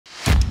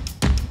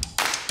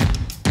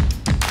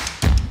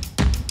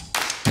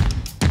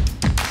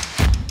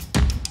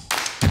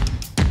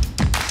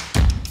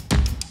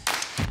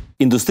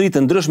Industritë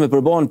të ndryshme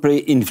përbohen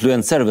prej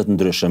influencerëve të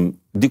ndryshëm,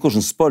 dikush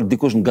në sport,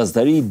 dikush në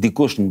gazetari,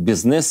 dikush në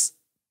biznes,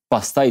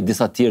 pastaj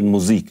disa tjerë në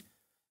muzikë.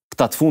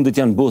 Këta të fundit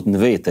janë botë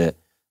në vete,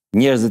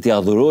 njerëzit i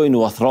adhurojnë,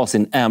 u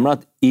athrasin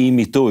emrat, i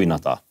imitojnë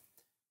ata.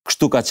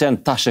 Kështu ka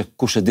qenë tashe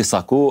kush e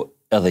disa kohë,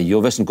 edhe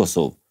jo veç në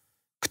Kosovë.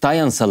 Këta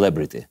janë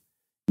celebrity.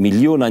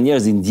 Miliona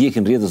njerëz i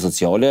ndjekin rrjetet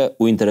sociale,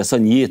 u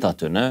intereson jeta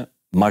tyne,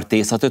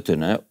 martesat e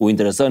tyne, u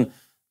intereson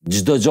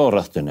çdo gjë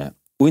rreth tyne.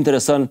 U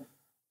intereson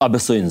a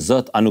besojnë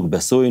Zot, a nuk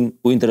besojnë,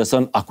 u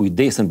intereson a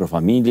kujdesen për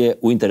familje,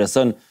 u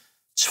intereson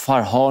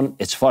çfarë han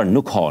e çfarë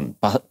nuk han.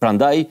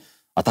 Prandaj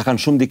ata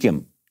kanë shumë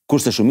ndikim,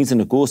 kurse shumica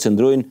në kohë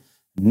qëndrojnë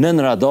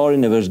nën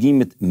radarin e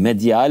vëzhgimit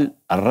medial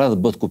rreth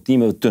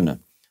botkuptimeve të tyne.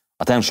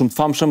 Ata janë shumë të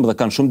famshëm dhe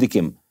kanë shumë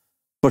ndikim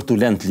për t'u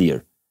lënë të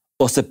lirë,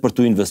 ose për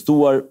t'u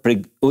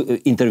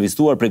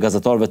intervistuar prej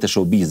gazetarëve të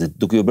showbizit,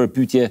 duke ju bërë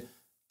pyetje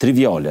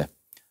triviale.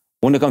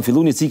 Unë kam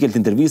filluar një cikël të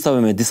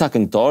intervistave me disa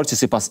këngëtarë që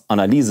sipas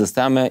analizës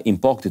time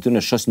impakti tyre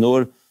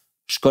shoqëror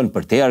shkon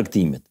përtej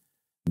argëtimit.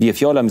 Bie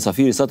fjala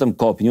mysafiri sotëm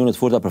ka opinione të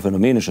forta për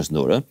fenomenin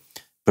shoqëror,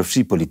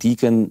 përfshi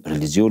politikën,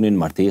 religionin,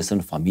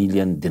 martesën,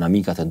 familjen,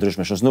 dinamikat e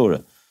ndryshme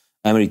shoqërore.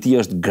 Emri i tij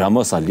është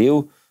Gramos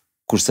Aleu,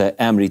 kurse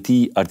emri i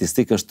tij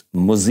artistik është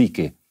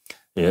MOZZIK.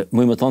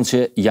 Më thonë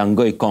që janë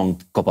ngoj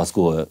këngë ka pas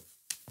kohë.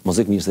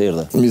 MOZZIK mirë se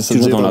erdhe. Mirë se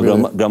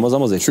erdhe.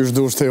 Gramoza MOZZIK. Qysh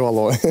dush te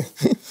valloj.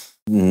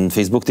 Në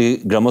Facebook ti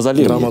Gramoza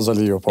Aleu. Gramoza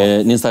Aleu, po.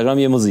 Në Instagram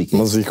je MOZZIK.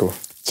 MOZZIK.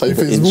 Çaj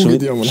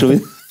Facebookit jam.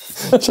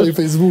 Çaj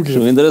Facebookit.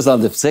 Shumë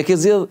interesante. Pse ke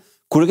zgjedh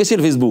kur e ke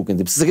qel Facebookin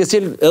ti? Pse ke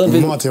qel edhe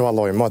në Mati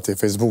valloj, mati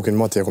Facebookin,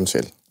 mati e kam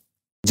qel.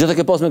 Gjithë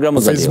ke pas me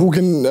Gramoza Aleu.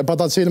 Facebookin e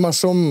pata qel më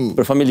shumë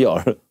për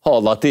familjar.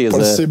 Halla teze.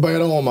 Për si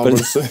Bajrama, për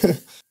si.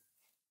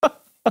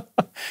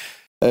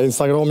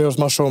 Instagrami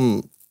është më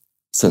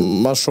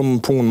shumë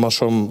punë, më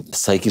shumë.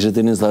 Sa i kishe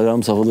ti në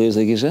Instagram, sa followers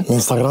i kishe? Në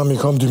Instagram i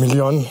kam 2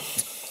 milion.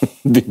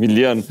 2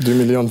 milion. 2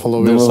 milion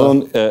followers.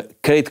 Domethënë,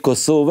 krejt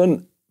Kosovën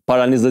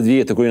para 20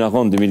 vjetë kur i na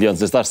kon 2 milion,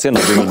 se stash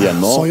sena 2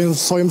 milion, no?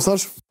 Sa jem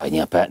thash?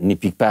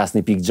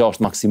 1.5, 1.6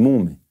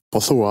 maksimumi.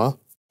 Po thua?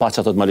 Pa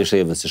që ato të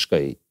Malisheve si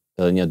shkoj,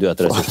 edhe 1, 2,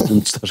 3,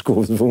 që të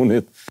shkovë në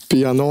funit.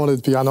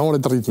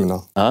 Pijanarit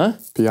ritmina. A?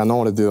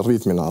 Pijanarit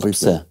ritmina,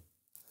 Pse?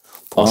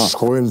 Po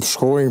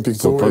shkojnë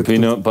pikturit. Po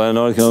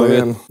pijanarit kënë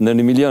vetë në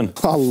 1 milion.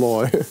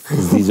 Alloj.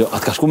 A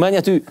të ka shku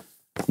menja ty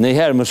në i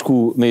herë më shku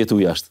me jetu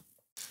jashtë?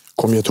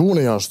 Kom jetu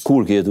në jashtë.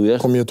 Kur ke jetu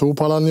jashtë? Kom jetu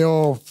para një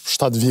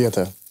 7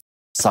 vjetë.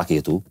 Sa ke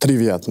jetu? 3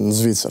 vjetë në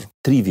Zvicër.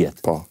 3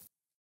 vjetë? Po.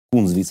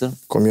 Ku në Zvicër?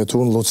 Kom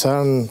jetu në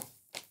Lucern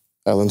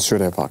edhe në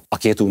Syre pak. A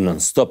ke jetu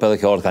non-stop edhe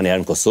ke orë ka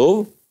njerë në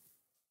Kosovë?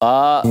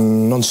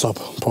 Non-stop,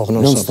 po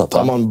non-stop.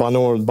 Ta man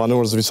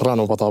banor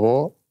Zvicrano pa ta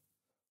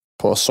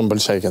po së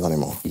mbëlqej këtë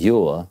animo.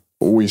 Jo, a?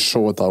 Uj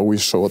shota.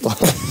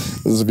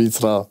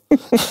 Zvicra.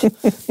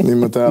 Një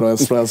mëtero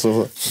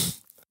espresso.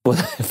 Po,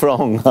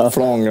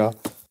 Fronga.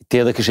 Ti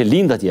edhe këshe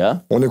lind atje, a?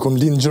 Unë kom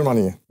lind në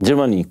Gjermani.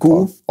 Gjermani,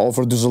 ku?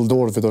 Ofër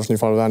Düsseldorfit është një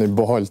farveni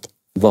Boholt.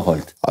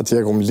 Atje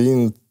kom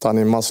lind,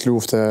 tani mas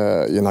lufte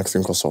jena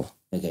këthi në Kosovë.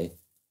 Okej.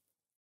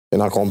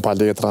 Jena kom pa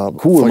letra.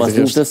 Kur mas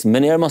luftes?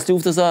 Me njerë mas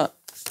luftes a?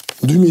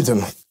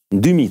 2000-ën.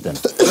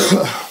 2000-ën?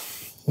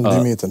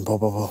 2000-ën,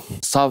 po.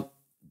 Sa...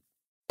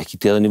 E ki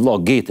të edhe një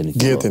vlog, Getin.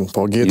 Getin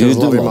është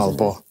vlog i madhë,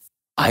 po.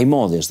 A i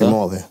madhë është, a? I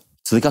madhë.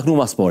 Se dhe ka knu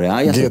mas pore, a?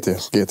 Geti.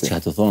 Që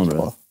e të thonë,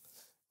 bre?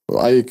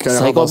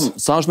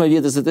 Sa është me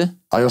vjetës e ti?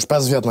 Ajo është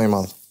 5 vjetë më i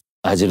madhë.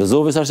 A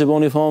gjelëzove sa është e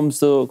boni famë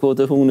së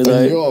kote funit?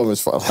 Jo, me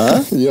qëfar.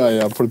 Ja,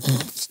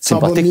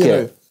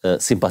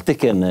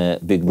 Simpatike në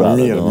Big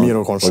Brother.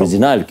 Mirë konë shumë.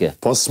 Original ke?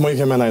 Po s'moj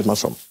ke me najtë ma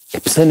shumë.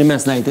 E pëse një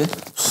mes najtë?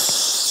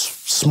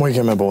 S'moj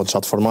ke me bojtë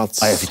qatë format.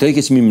 A e fitoj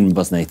ke qmimin në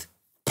pas najtë?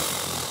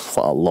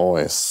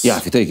 Falloes. Ja,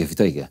 fitoj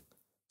ke.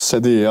 Se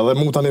di, edhe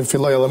mu tani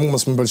filloj, edhe mu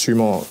mësë më pëlqy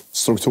mo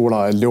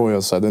struktura e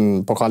lojës, edhe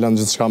po kalon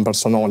gjithë shkam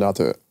personale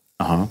aty.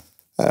 Aha.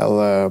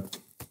 Edhe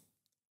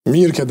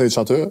mirë ke dhe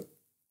që aty.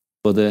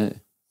 Po dhe...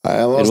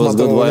 It was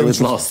good while it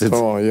lasted.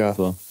 Po, ja.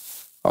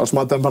 është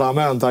ma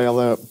temperament,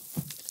 edhe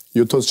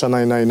ju të që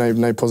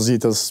nej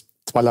pozitës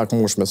të palak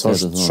mushme, se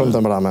është shumë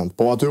temperament.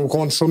 Po aty u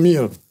konë shumë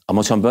mirë. A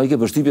mo që më bëjke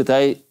për shtypjet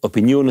aj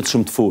opinionet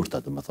shumë të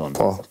forta, të më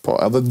thonë. Po,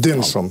 edhe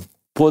din shumë.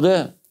 Po dhe,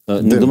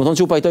 dhe më thonë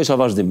që u pajtojsha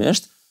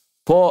vazhdimisht,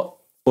 po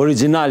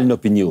original në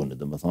opinionet,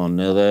 dhe më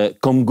thonë, edhe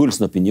kom gullës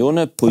në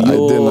opinionet, po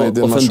jo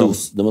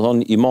ofendus, dhe më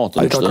thonë i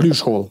matër. A i ka kry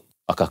shkollë.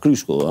 A ka kry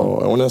shkollë?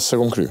 Po, unë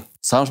se kom kry.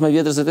 Sa është me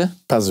vjetër se ti?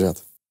 5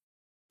 vjetë.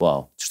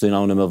 Wow, qështu i na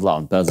unë me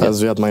vlaun, 5 vjetë.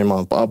 5 vjetë ma i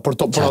madhë.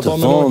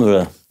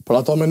 Për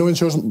ato menojnë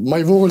që është ma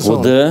i vogël sa. Po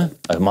dhe,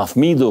 ma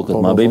fmi duket,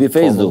 ma baby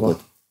face duket.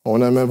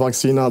 Unë me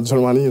vaksinat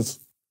Gjermanisë.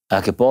 A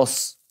ke pas,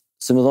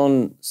 si më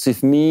thonë, si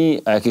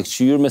fmi, a ke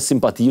këqyrë me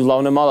simpati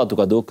vlaun e madha, tu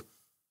ka duk?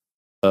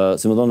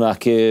 Si më thonë, a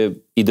ke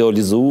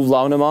idealizu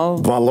vlaun e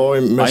madha? Valoj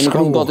me shkru. A i në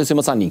krumë gati si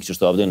më canik,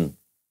 qështu, avdin?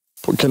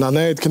 Kena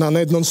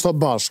nejt non-stop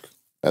bashk.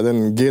 Edhe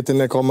në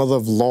getin e kom edhe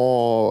vla,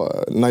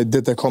 në i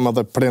dit e kom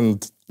edhe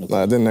prind.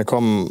 Edhe në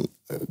kom,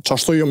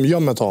 qashtu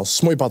jom me ta,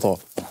 s'moj pa ta.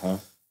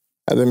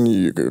 Edhe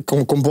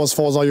kom pos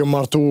faza jom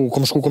martu,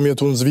 kom shku kom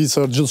jetu në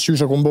Zvicër, gjithë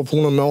qyshe kom bo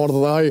punën me ardhë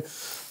dhe aj,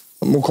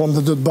 mu kom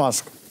dhe dytë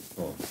bashk.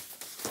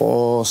 Po,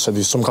 se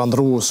di, s'm ka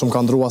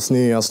ndru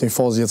asni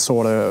fazë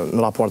jetësore në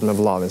raport me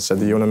vllavin, se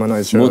di, unë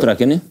menoj që... Motra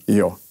keni?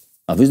 Jo.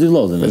 A veç dy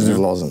vllazën? Veç dy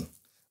vllazën.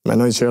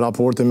 Menoj që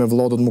raporti me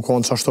vlla do të më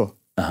konë qashtu.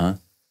 Aha.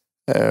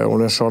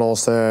 Unë në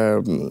raste,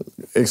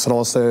 x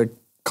raste,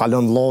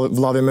 kalon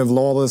vllavi me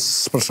vlla dhe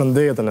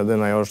s'përshëndeten edhe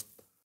ajo është...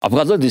 A po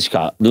ka të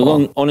diçka? Do të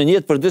thonë, unë në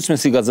jetë përditshme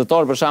si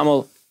gazetar, për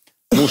shembull,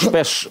 mu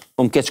shpesh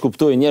më keq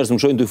kuptoj njerëz më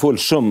shojnë të fol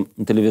shumë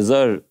në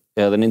televizor,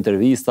 edhe në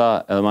intervista,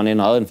 edhe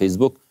manena edhe në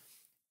Facebook.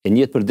 E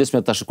në jetë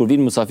përditshme tash kur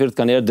vinë mysafirët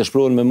kanë herë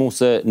dëshpërohen me mua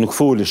se nuk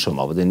foli shumë,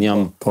 apo den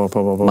jam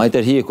më i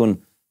tërhiqun.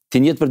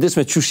 Ti në jetë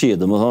përditshme çush je,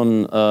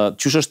 domethënë,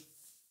 çush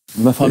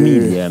është me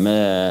familje, me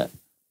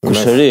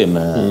kushërim,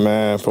 me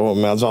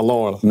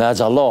axhallar. Me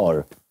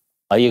axhallar.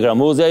 Ai e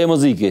gramozja e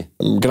muziki?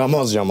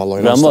 Gramozja jam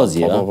alloj.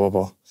 Gramozja,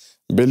 po.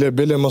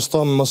 Bile mos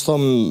tom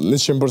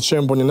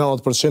 100%, po një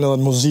 90% edhe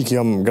në muzikë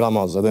jam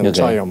gramoz, edhe në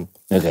çaj jam.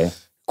 Okej.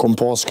 Kom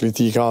pas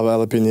kritikave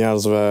edhe për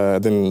njerëzve,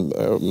 edhe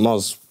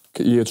mos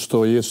jetë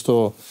shto,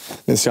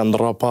 nësja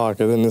ndra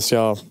pak, edhe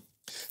nësja...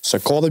 Se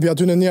ka dhe bja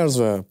ty në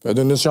njerëzve,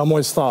 edhe nësja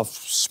moj staf,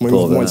 s'moj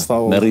moj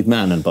staf... Me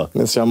rritmenën, po.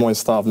 Nësja moj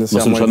staf,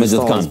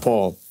 po.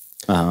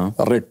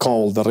 Rrik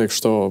kall dhe rrik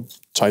shto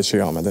qaj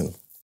që jam edhe.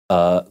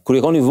 Kur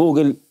e ka një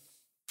vogël,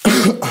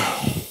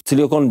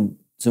 cili e ka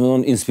se më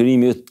thonë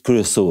inspirimi jëtë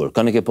kryesor,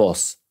 ka në ke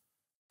pas?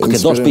 A ke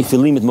dosh për i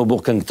fillimit më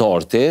bo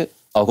këngëtar ti,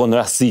 a ka në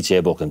rasti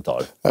që e bo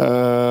këngëtar?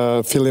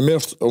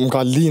 Fillimisht, më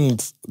ka lind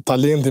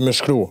talenti me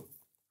shkru.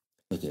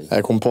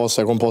 E kom pas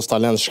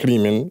talent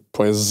shkrimin,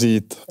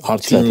 poezit,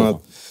 hartimet.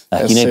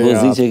 A kine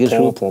poezit që e ke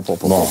shkru? Po.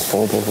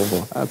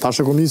 Ta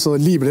shë kom njësë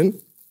dhe librin.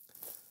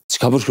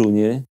 Qka për shkru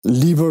njëri?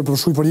 Libër për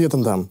shkruj për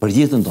jetën tem. Për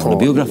jetën tem, në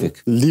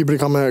biografik?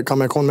 Libri ka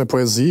me konë me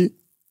poezi,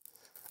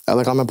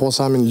 edhe ka me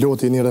pas amin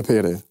loti një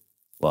reperi.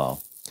 Wow.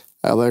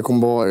 Edhe kom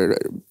bo...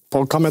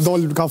 Po ka me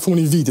doll ka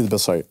funi vitit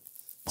besoj.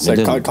 Se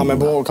ka me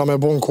bo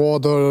në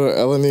kuadër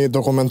edhe një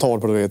dokumentar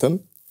për vetën.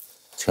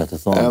 Qka të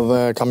thonë? Edhe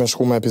ka me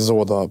shku me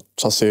epizoda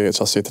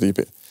qasi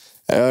tripi.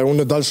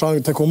 Unë dalësha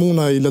të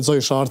komuna i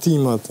lexoj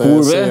artimet.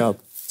 Kurve?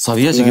 Sa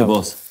vjeç që ke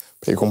pas?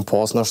 I kom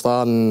pas në shta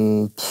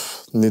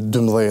një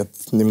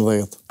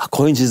 12. A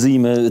kojnë që zi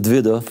me të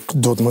video?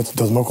 Do të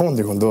më konë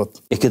dikon, do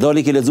të. E ke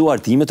dali ke lexu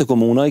artimet të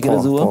komuna i ke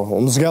lexu? Po,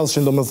 unë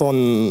zgjellëshin do me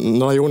thonë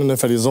në rajonin e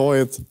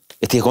Ferizajit.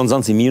 E ti e konë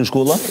zanë si mirë në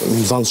shkolla?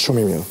 Zanë shumë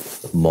i mirë.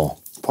 Mo.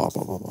 Po.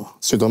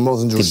 Si do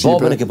mos në gjuhë Shqipe. Ti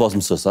babën e ke pas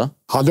mësës, a?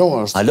 Halo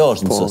është. Halo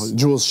është mësës.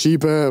 Gjuhës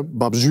Shqipe,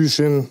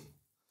 babgjyshin,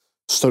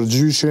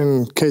 stërgjyshin,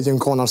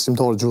 ketin konë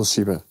arsimtarë gjuhës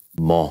Shqipe.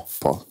 Mo.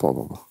 Po.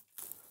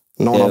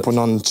 Nona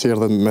punon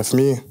qerë dhe me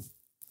fmi.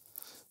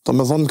 Do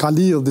me thonë ka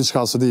lidhë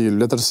diçka se di,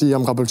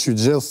 letërsia më ka pëlqy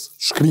gjithë,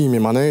 shkrimi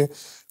ma ne,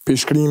 për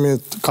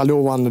shkrimit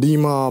kalova në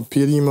rima,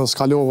 për rimës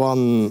kalova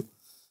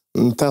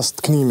në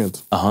test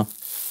knimit. Aha.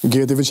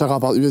 Gjeti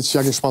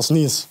vëqja kish pas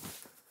nisë,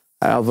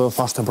 edhe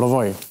thasht e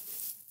provoj.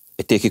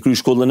 E ti e ke kry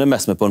shkollën e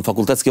mesme, po në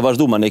fakultet s'ke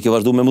vazhdu, ma ne ke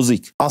vazhdu me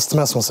muzikë. As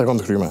të mesme se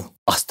kom të kryme.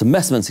 As të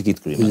mesme s'e ki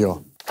të kryme? Jo.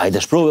 A i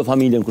dëshprove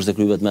familjen kur se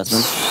kryve të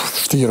mesme?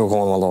 Fështiru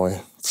konë, valoj.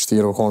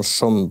 Fështiru konë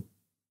shumë.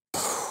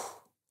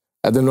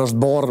 Edhe në është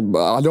barë,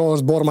 alo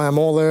është barë ma e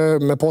madhe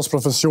me pas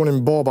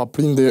profesionin baba,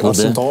 prindi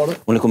arsimtarë.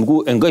 Unë e kom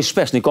ku, e ngaj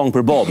shpesh një kongë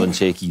për babën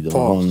që e ki.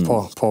 Po.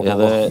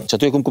 Edhe që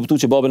aty e kom kuptu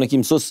që babën e ki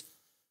mësës.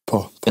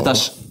 Po. E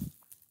tash,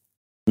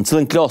 në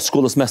cilën klasë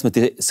shkollës mesme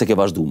ti se ke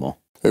vazhdu mo?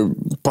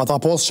 Pa ta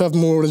pas qef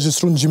mu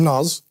regjistru në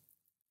gjimnaz,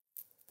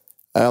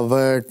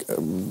 edhe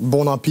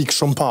bona pik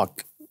shumë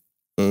pak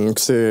në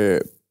kësi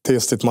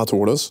testit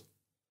maturës,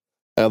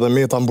 edhe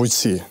me ta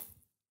mbujtësi.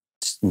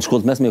 Në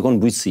shkollët mesme e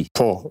konë mbujtësi?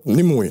 Po,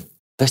 një muj.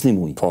 Pesh një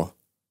muj? Po.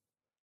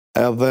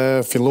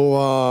 Edhe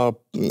fillova,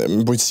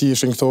 mbujtësi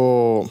ishin këto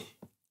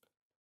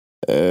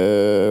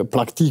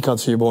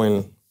praktikat që i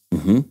bojnë,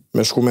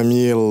 me shku me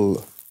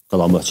mjell,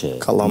 kalamëqe,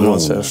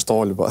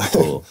 shtolba.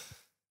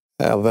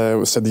 Edhe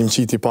se dim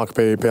qiti pak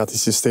pe ati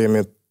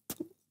sistemit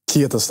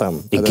tjetës tem.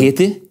 E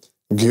geti?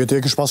 Geti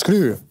e kish pas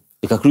kry.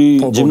 E ka kry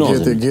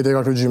gjimnazin? Geti e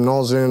ka kry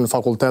gjimnazin,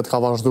 fakultet ka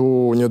vazhdu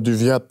 1-2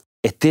 vjet.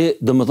 E ti,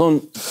 dhe më thonë,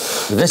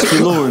 veç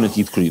fillore në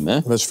ti të kryme?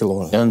 Veç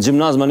fillore. E në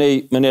gjimnaz më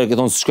njerë ke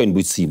thonë së shkojnë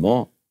bujtësi, mo?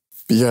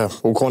 Je,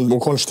 u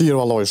konë shtirë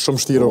valoj,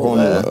 shumë shtirë u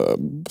konë,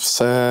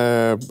 se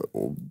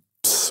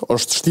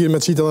është shtirë me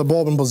qitë edhe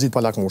babën për zitë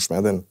palak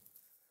mushme, edhin.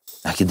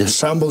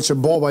 Shembol që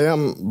baba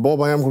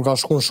jam kur ka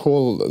shku në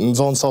shkollë, në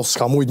zonë sa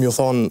s'ka mujtë mjë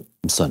thonë...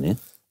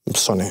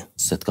 Mësoni.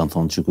 Se të kanë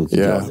thonë që ku këtë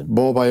gjallin.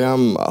 Baba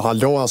jam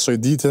haloa soj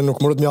dite, nuk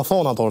mërët mja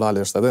thonë ato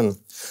realisht, edhin.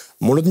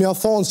 Mërët mja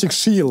thonë si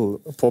këshil,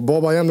 po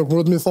baba jam nuk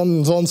mërët mja thonë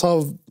në zonë sa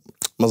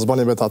më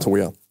zbani me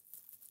tatuja.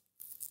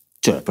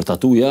 Që, për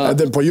tatuja?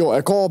 Edhin, po jo,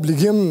 e ka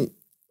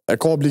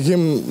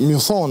obligim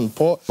mjë thonë,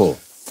 po...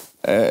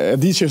 E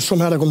di që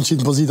shumë herë kom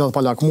qitë në pozitat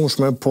palak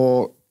mushme, po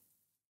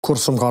kur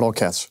së më ka ro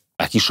keq.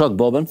 A ki shok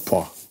babën?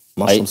 Po,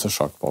 ma shumë se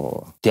shok,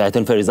 po. Ti a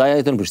jetën Ferizaj, a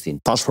jetën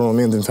Prishtinë? Tash për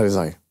momentin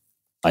Ferizaj.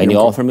 A e një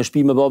ofër me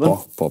shpi me babën?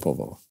 Po.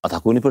 A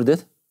takoni për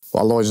dit?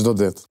 Valloj, gjdo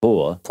dit. Po,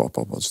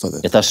 gjdo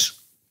dit. E tash,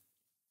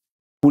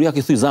 kur ja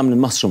ki thuj zamnin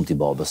mas shumë ti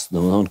babës? Dhe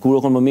më thonë, kur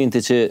o konë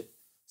momenti që,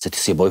 Se ti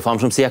si boj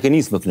famshëm se ja ke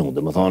nisë me kënu,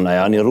 dhe më thonë,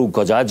 aja një rrugë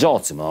ka gjatë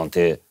gjatë, si më thonë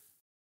ti...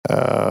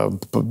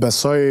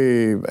 Besoj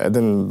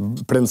edhe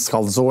prind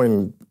s'kallzojnë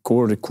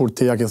kur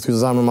ti ja ke thy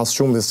zemrën mas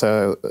shumë, se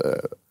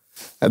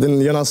edhe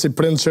jena si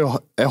prind që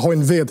e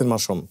hojnë vetin ma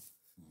shumë.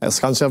 E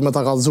s'kan qef me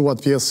ta kallzu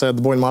atë pjesë se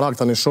të bojnë marak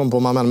tani shumë, po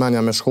ma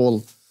menja me shkollë,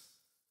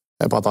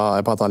 e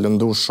pa ta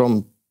lëndu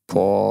shumë,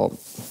 po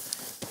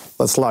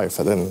that's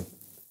life, edhe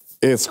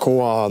ecë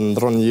koha,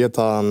 ndron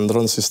jeta,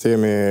 ndron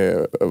sistemi,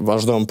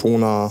 vazhdon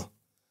puna.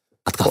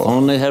 A të ka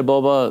thonë në herë,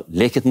 baba,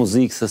 leket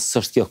muzikë se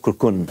s'është kjo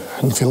kërkun?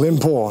 Në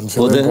fillim po.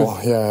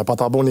 E pa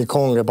ta bo një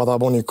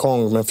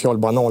kong me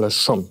fjallë banale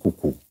shumë.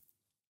 Ku?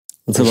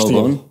 Në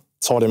Prishtinë,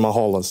 Cari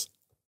Mahallës.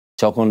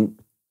 Qa kon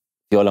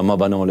fjalla ma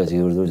banale që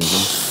i vërdur?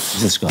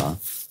 Gjithë shka?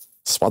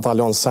 S'pa ta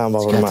lonë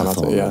semba për menat.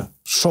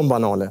 Shumë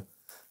banale.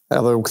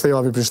 Edhe u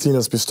ktheva për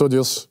Prishtinës për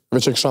studios,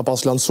 veç e kësha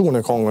pas lancu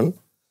në kongën,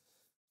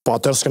 po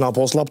atër s'kena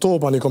pas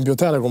laptop, a një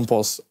kompjuter e kom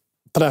pas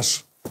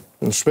tresh.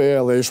 Në shpe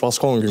edhe ish pas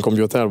kongë në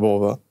kompjuter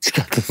bove.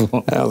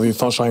 Edhe i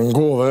thasha e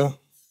ngove.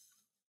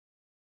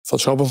 Sa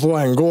që ka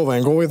përthua e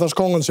ngove i thash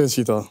kongën që e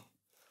qita.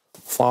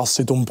 Fast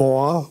si të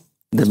mpoa.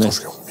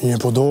 Thash, mi e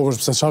po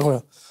dogësh, pëse qako e.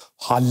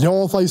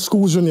 Halatha i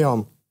skuzhën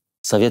jam.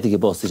 Sa vjeti ke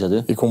pas ti që aty?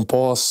 I kom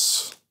pas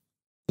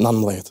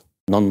 19.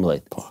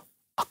 19? Po.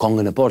 A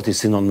kongën e parti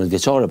si 19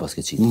 vjeqare pas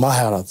ke qitë? Ma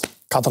herat,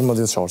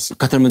 14 vjeqare.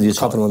 14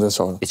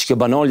 vjeqare? E që ke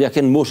banalja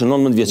ke në moshën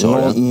 19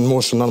 vjeqare? Në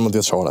moshën 19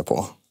 vjeqare,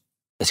 po.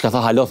 E që ka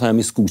tha halatha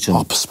jam i skuqën?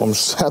 Po s'po më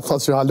shet, tha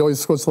që haloj i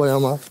skuqën dhe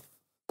jama.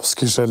 Po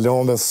s'kishe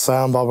lënde,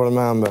 semba për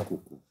membe.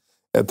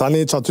 E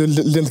tani që aty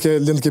lind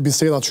ke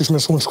biseda qysh me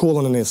shku në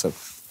shkollën e nesër.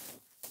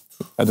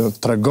 Edhe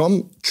të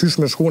regëm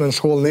qysh me shku në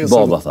shkollën e nesër.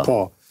 Baba tha?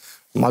 Po.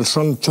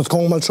 Malshon, që të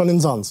kongë malshon i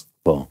nëzancë.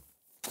 Po.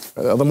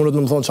 Edhe mundet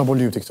me më thonë qa po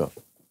lyti këtë.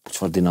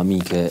 Qëfar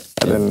dinamike?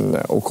 Edhe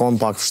u kom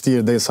pak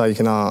fështirë dhe sa i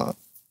kena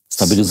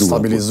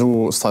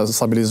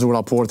stabilizu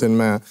raportin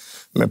me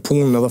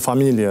punë edhe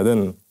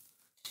familje.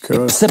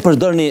 Pse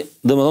përdërni,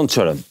 dhe më thonë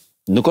qërëm,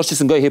 nuk është që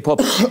së ngoj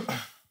hip-hop,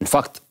 në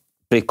fakt,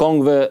 prej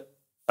kongve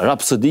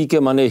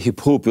rapsodike, ma ne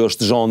hip-hopi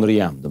është zhanri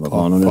jem, dhe më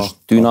thonë, në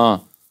është tyna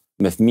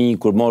me fmi,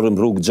 kur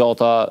marrëm rrugë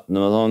gjata, dhe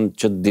më thonë,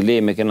 që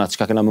dileme kena,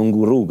 qka kena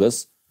mungu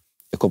rrugës,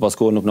 e ko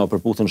pasko nuk na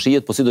përputhën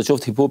shijet, po si do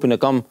qoftë hip-hopin e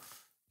kam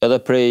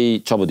edhe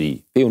prej, qa po di,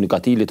 pe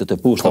unikatilit të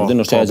push, ta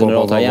përdin është që e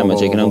generata jeme,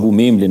 që i kena ngu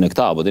memlin e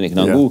këta, po din i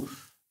kena ngu,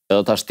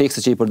 edhe ta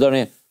shtekse që i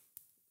përdërni,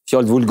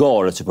 fjallët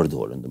vulgare që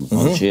përdorën,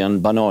 që janë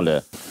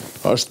banale.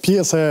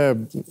 Është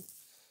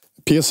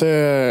pjesë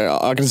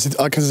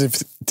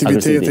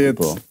agresivitetit,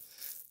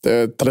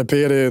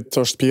 treperit,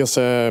 është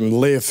pjesë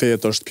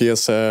mlefit, është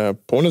pjesë...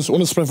 Po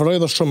unë s'preferoj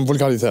edhe shumë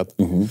vulgaritet.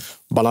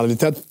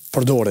 Banalitet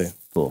përdori.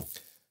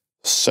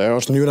 Se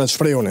është njëra të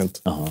shprejunit.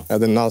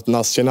 Edhe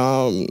nas që na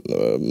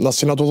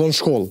të dhonë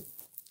shkollë.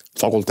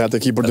 Fakultet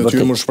e ki për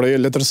detyrë më shprej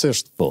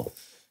letërsisht.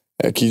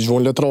 E ki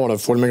gjuhën letrare,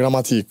 fol me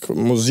gramatik.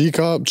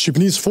 Muzika,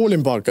 Shqipnis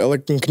folim pak,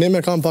 edhe në kneme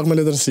kam pak me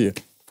letërsi.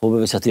 Po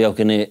beve që atyja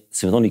keni,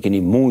 si me thoni,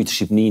 keni mujtë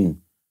Shqipnin?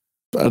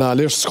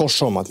 Realisht s'ka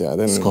shumë atje.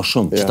 S'ka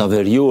shumë, që ta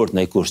verjort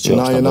në i kush që është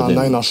ta bëdim?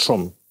 Na jena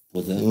shumë.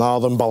 Na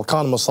edhe në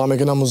Balkan, më sa me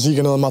kena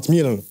muzikën edhe matë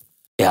mirën.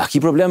 E a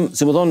ki problem,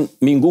 si me thonë,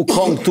 mingu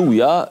kong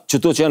tuja, që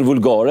to që janë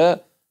vulgare,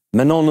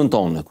 me nonën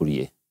tonë, kur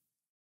je?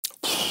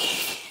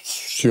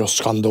 Jo,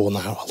 s'ka ndohë në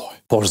herë, valloj.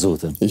 Por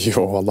zotën.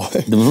 Jo,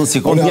 valloj. Dhe më thonë, si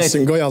kom njëjtë... Unë asë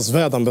ngoj asë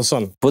vetëm,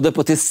 beson. Po dhe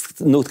po ti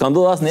nuk të ka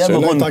ndodhë asë njerë, më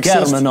thonë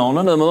kërë me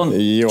nonën, dhe më thonë,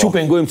 qupe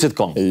ngojmë që të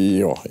kongë.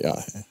 Jo, ja.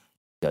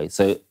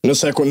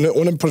 Nëse,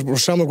 unë për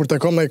shemë kur të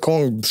kom në i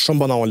kongë shumë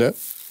banale,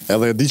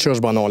 edhe di që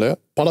është banale,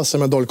 para se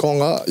me dollë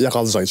konga, ja ka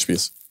lëzaj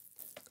shpis.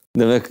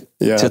 Dhe me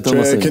që të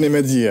mësë... Që keni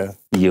me dje.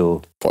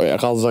 Jo. Po, ja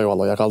ka lëzaj,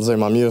 valloj, ja ka lëzaj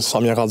ma mirë,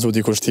 sa mi ja ka lëzu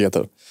dikush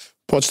tjetër.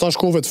 Po që ta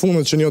shkove të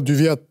fundit që një 2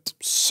 vjetë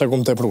se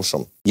kum të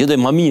prushëm. Jo dhe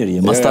ma mirë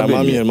je, ma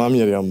stabil. Ma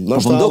mirë jam. Po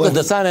përndo këtë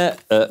të sane,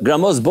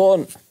 Gramos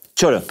bon,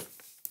 qërë,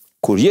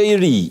 kur je i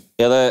ri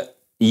edhe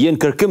je në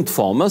kërkim të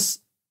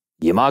famës,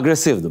 je ma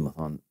agresiv, dhe më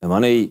thonë. E ma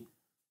nej,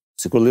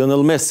 si kur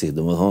Lionel Messi,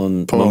 dhe më thonë,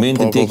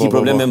 momentin të e ki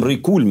problem me mri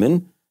kulmin,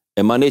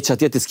 e ma nej që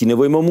atjet i s'ki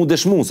nevoj më mu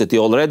dëshmu, se ti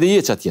already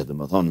je që atjet, dhe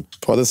më thonë.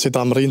 Po edhe si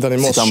ta mrin të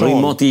një mos shohë. Si ta mrin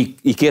mot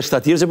i kesh të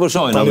atirë që po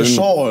shojnë.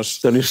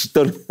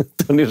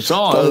 Të një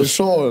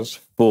shohësh.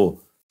 Po.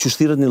 Që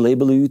shtirët një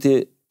label e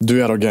jyti...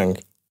 2 Euro Gang.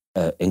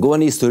 E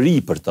ngova një histori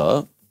për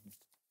ta,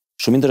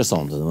 shumë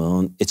interesantë.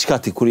 E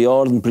qka ti kur i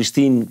ardhë në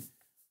Prishtinë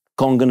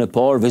kongën e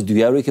parë, veç 2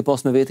 euro i ke pas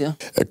me vetja?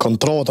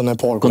 Kontratën e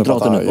parë.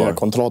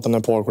 Kontratën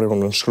e parë kër e kom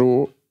në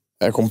nëshkru,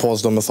 e kom pas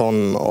do me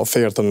thonë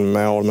ofertën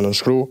me orë me në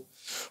nëshkru,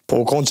 po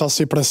u konë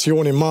qasi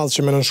presioni madhë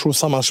që me në nëshkru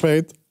sa ma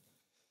shpejt,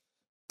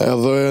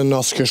 edhe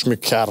na s'kesh mi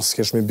kërë,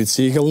 s'kesh mi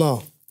bicikl, na.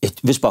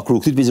 Veç pa, kërë u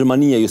këtyt për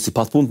Gjermania, jo si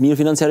pat punë të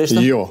mirë financiarisht?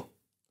 Jo.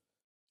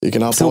 I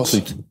kena pas...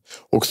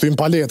 U këthym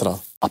paletra.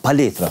 A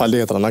paletra?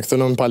 Paletra, na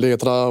këthynëm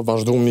paletra,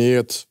 vazhdum një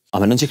jetë. A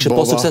me nën që kështë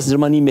pas sukses në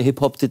Gjermani me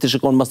hip-hop ti të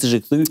shikon mas të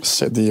shikëthy?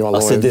 Se di,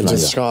 aloj,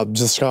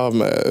 gjithçka,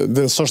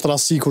 dhe në sështë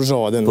rasi kur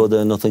gjo, adin. Po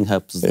dhe nothing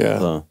happens.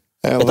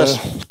 Edhe,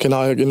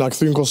 kena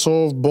këthy në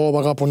Kosovë,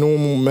 baba ka punu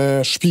me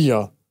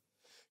shpia.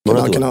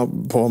 Kena,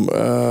 po,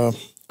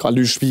 ka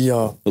ly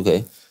shpia.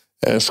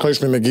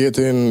 Shkojshmi me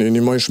Getin, i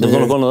nimojshmi...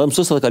 Dhe më edhe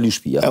mësus edhe ka ly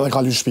shtëpia. Edhe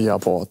ka ly shtëpia,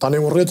 po. Tani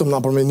u rritëm na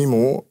për me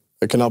nimu,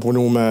 e kena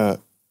punu me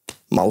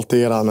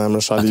Maltera, me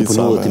Mrshalica. A ti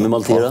punu ti me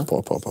Maltera?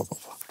 Po.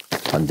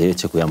 Ande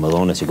që ku jam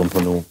edhe unë që kom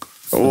punu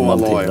me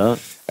Maltera.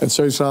 E të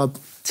qoj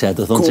shatë... Që e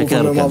të thonë që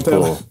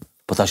kërken,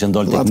 po ta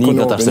shëndol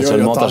teknika, ta shtë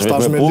qënë mata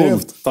shvetë me punë.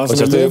 Tash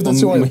me left e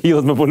qojnë.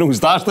 Hidhët me punu,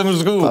 shtë me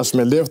shku. Tash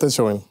me left e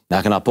qojnë.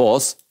 Ne kena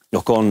pas,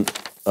 nuk konë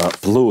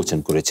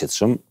Ploqen kër e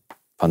qitëshëm,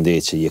 pande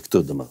që je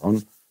këtu dhe më thonë,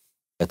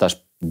 e tash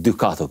 2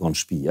 katë konë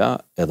shpia,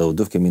 edhe u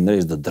duf kemi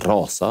nërejsh dhe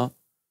drasa,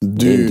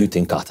 2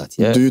 tin katë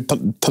atje.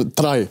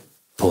 3.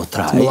 Po,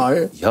 3.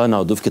 Ja,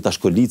 na u duf këta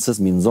shkolicës,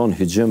 mi nëzonë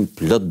hygjëm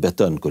plët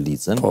betën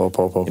kolicën. Po.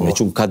 Me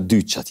qumë ka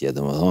 2 që atje,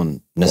 dhe më thonë,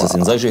 nëse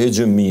si nëzaj që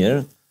hygjëm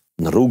mirë,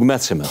 në rrugë me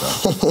të sheme ta.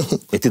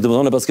 E ti të më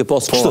thonë e pas ke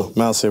pas kështu? Po,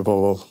 mesi,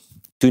 po.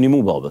 Ty një mu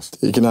babës?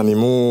 I kena një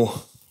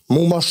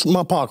mu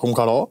ma pak më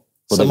karo,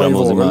 se ma i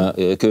vogën.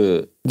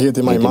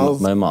 Geti ma i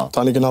madhë,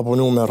 tani kena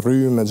punu me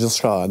rry, me gjithë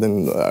shka,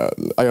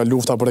 ajo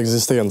lufta për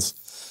eksistencë.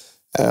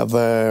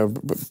 Edhe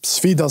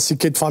sfida si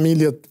këtë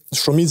familjet,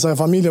 shumica e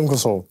familje në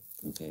Kosovë.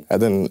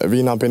 Edhe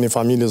vina për një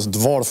familjes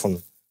dvorfën,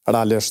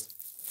 realisht.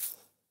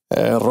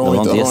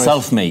 Rojtë,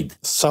 self-made?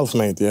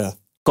 Self-made, yeah.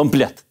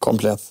 Komplet?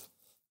 Komplet.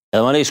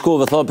 Edhe ma ne i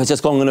shkove, thot, për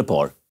qësë kongën e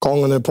parë?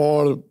 Kongën e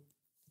parë,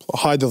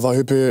 hajde dha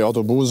hypi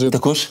autobusit.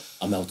 Të kush?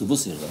 A me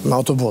autobusit? Me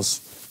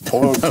autobus.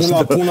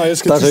 Puna e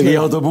shke qysh me... Ta që ki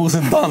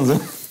autobusit tanë,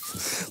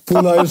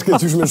 Puna e shke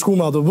qysh me shku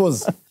me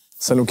autobus.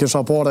 Se nuk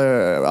isha pare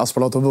as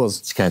për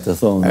autobus. Qka e të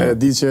thonë? E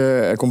di që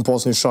e kom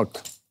pas një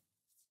shok.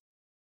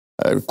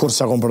 Kur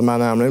se kom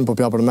përmen e emrin, po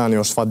pja përmen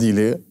një është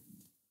Fadili.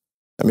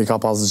 E mi ka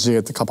pas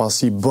gjetë, ka pas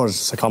i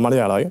bëzh, se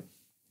kamarjeraj.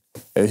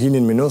 E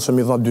hinin minus e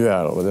mi dha 2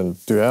 euro.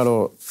 2 euro...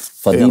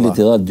 Fadili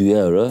ti dha 2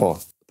 euro po,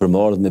 për më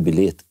ardhë me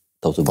bilet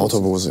të autobusit.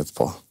 Autobusit,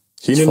 po.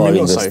 Qëfar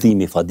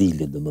investimi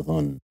Fadilit, dhe më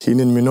thonë?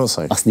 Hinin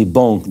minusaj. As një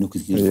bank nuk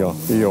i kishtë.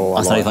 Jo.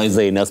 As rajfaj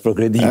zejnë, as pro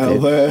kredite.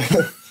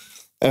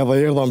 Edhe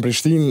erdha në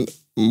Prishtinë,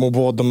 mu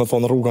bo dhe më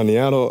thonë rruga 1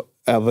 euro,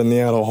 edhe 1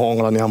 euro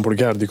hongra një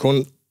hamburger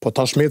dikun, po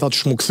ta shmeta që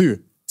shmu këthy.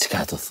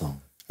 Qëka të thonë?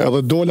 Edhe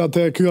dola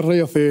të kjo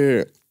rrethi...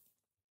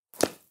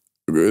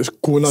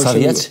 Sa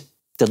vjeq?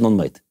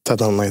 18.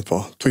 18, po.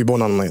 Tu i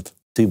bona 19.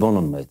 Tu i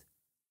bona 19.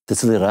 Të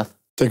cili rreth?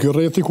 Të kjo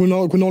rrethi ku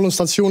nalën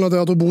stacionat e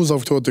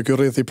autobusave këto, të kjo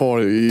rrethi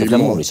parë. Të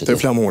Flamuri që të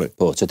Flamuri.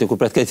 Po, që ti kur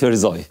pret këtë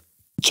fjorizoj.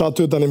 Që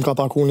aty të një më ka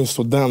taku një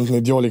student,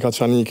 një djali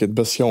Kaçanikit,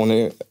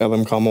 Besjoni,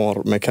 edhe më ka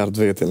marrë me kert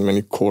vetin, me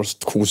një kurs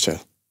të kuqe.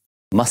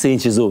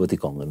 Masin që zove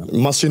ti kongën?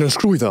 Masin në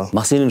shkrujta.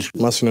 Masin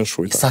në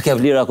shkrujta. Sa ke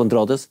vlira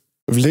kontratës?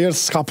 Vlerë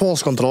s'ka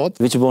pas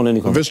kontratë. Veç që bone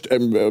një kontratë?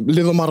 Veç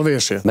lidhë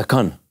marrëveshje. Me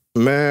kanë?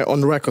 Me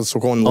on records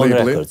u konë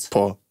labeli.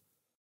 Po.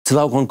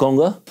 Cila u konë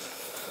konga?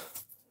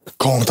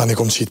 Kongë tani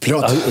kom qitë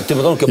plot. Ti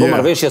më tonë ke po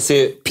marrëveshje si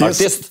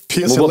artist,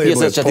 mu bo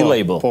pjesë që ti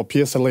label? Po,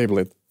 pjesë e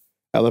labelit.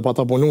 Edhe pa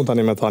ta punu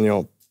tani me ta një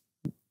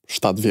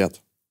 7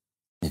 vjetë.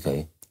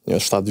 Një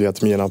 7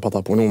 vjetë mira pa ta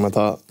punu me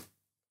ta.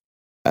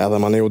 Edhe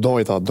ma ne u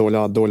dojta,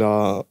 dola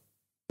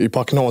i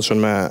paknoqen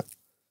me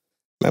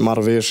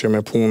marrëveshje,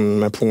 me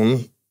punë.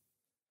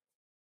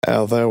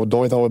 Edhe u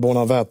dojta u e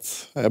bona vetë,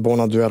 e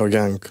bona 2 euro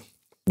gang.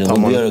 Në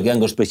 2 euro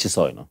gang është prej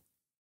qësojnë?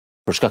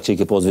 Për shkak që i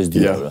ke pos veç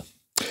 2 euro?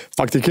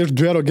 Faktikisht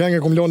 2 euro gang e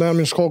kom lone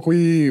emrin shkaku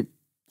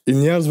i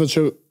njerëzve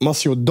që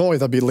mas ju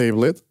dojta bi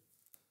labelit,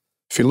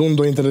 fillun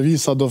do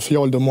intervista, do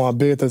fjallë, do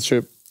muhabetet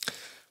që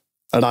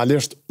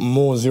realisht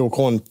Mozi u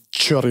konë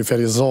qërë i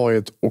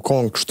ferizojit, u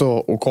konë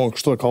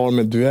kështu, e ka orë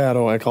me 2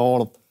 euro, e ka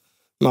orë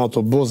me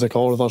autobus, e ka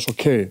orë, thash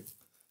okej.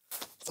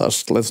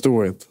 Thash, let's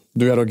do it.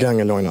 2 euro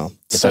gang e lojna.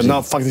 Se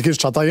na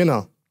faktikisht që ata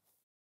jena.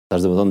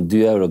 Tash dhe më thonë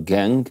 2 euro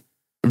gang...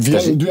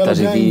 2 euro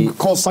gang,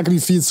 ka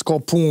sakrific, ka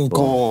pun,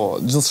 ka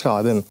gjithë shka,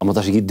 edhin. Ama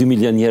tash i ki 2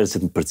 milion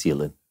njerëzit në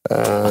përcilin.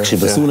 A kështë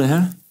i besu në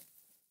herë?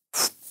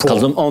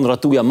 Kalzëm ondra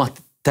tuja ma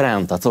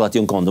trenta, cëllat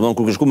ju në kondë.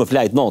 Kur këshku me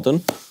flajt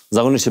notën,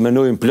 zakonisht që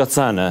menojmë plot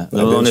sene,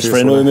 në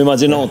shfrenojmë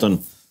imaginatën.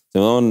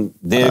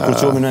 Dhe kur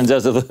qomi në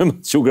nxesë dhe më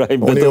qugra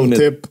i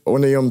betonit.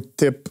 Unë jam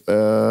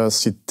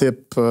si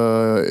tip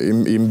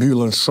i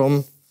mbyllën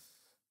shumë,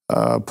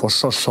 po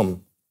shumë.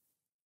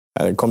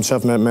 Kom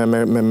qef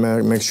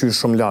me këshyr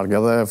shumë largë,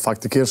 edhe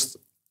faktikisht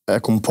e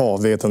kom pa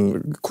vetën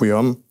ku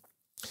jam.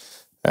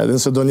 Edhe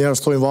nëse do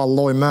njerës tojnë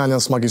valloj menja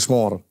s'ma kish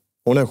marë.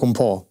 Unë e kom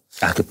pa.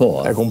 A ke pa?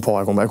 E kom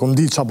pa. E kom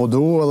di qa po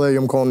du, edhe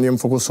jem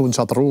fokusu në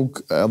qatë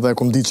rrugë, edhe e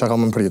kom di qa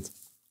kam më prit.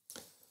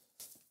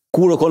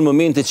 Kur e konë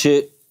momente që,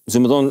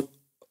 se me thonë,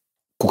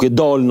 ku ke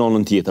dalë në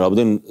anën tjetër,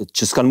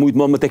 që s'kanë mujtë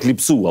më të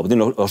eklipsu,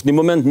 është një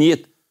moment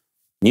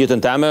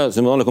njëtën teme, se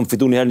me thonë, e kom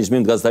fitu njëherë një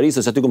shmim të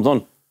gazetarisë, se aty kom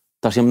thonë,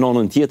 tash jem në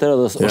anën tjetër,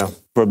 edhe është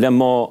problem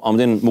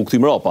më këthy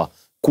mrapa.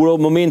 Kur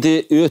e momenti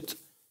ytë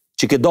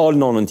që ke dalë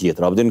në anën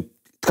tjetër, të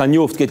ka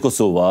njoftë këtë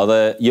Kosova, dhe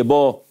je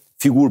ba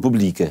figurë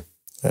publike.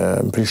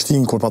 Në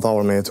Prishtinë, kur pa ta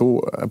orë me jetu,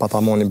 pa ta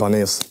mo një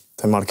banes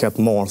të market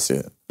Marsi,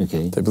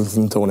 të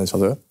bëllëtën tone që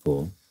atë.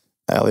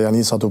 Edhe janë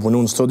njësa të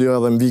punu në studio,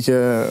 edhe mbike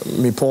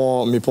mi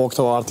po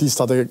këto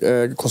artistat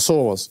e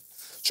Kosovës.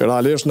 Që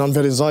realisht në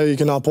verizaj i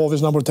kena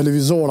povish në për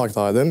televizora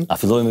këta edhin. A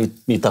filloj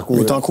mi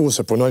taku? Mi taku,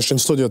 se punoj në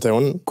studio të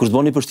unë. Kur të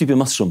boni përshtypje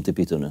mas shumë të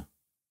pitune?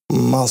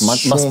 Mas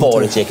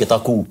pare që e ke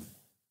taku?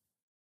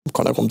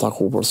 Kanë e kom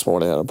taku për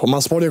spore, po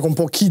mas pare e kom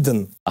po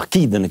kidën. A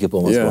kidën e ke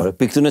po mas pare?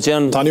 Për këtune që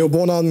janë... Tani u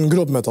bona në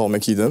grup me ta me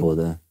kidën. Po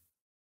dhe.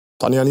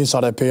 Tani janë isa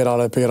repera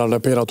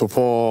të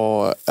po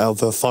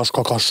edhe thash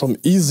ka shumë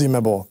easy me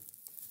bo.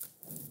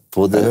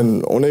 Po dhe.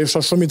 Unë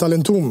isha shumë i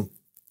talentum.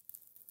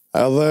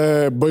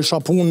 Edhe bëjsha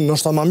punë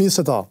nështë ta mami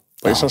se ta.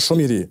 Po isha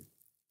shumë i ri.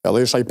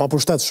 Edhe isha i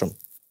papushtetë shumë.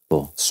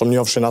 Po. Sëm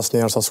njofshin as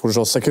njerës as kur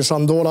gjo. Se kisha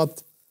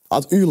ndorat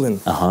atë yllin.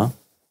 Aha.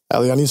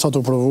 Edhe janë isa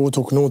të provu,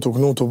 të knu,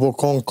 të bo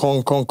kong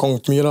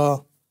të mira.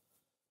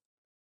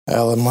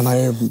 Edhe më na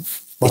e...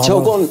 Qa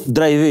u konë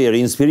drajveri,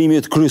 inspirimi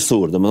të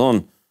kryesor, dhe më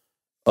thonë,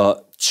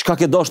 qka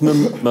ke dosh me,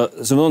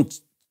 se më thonë,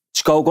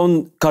 qka u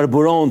konë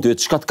karburanti,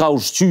 qka të ka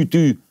ushqy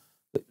ty,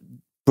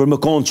 për më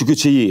konë që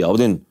këtë që je, a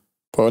vëdin?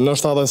 Po,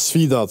 nështë edhe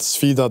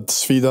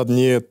sfidat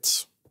njetë,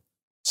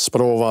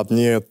 sprovat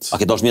njetë.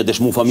 A ke dosh me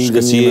dëshmu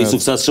familje si je i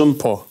sukses shumë?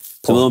 Po.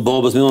 Se më thonë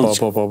babës, më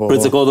thonë, për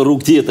të ka dhe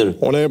rrugë tjetër.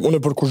 Une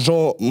për kur gjo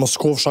më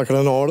skofsha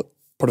krenar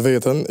për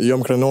vetën,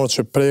 jom krenar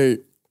që prej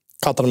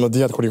 14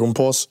 djetë kër i kom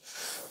pos,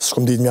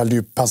 s'kom ditë mja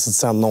lyp 50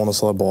 cent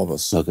nanës edhe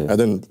babës.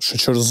 Edhin,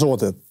 shëqër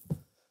zotit.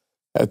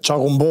 E qa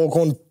kom bo,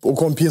 u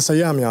kom pjesë e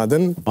jemja,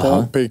 edhin,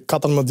 po pej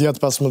 14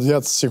 djetë, 15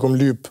 djetë, si kom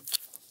lyp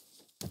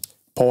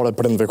pare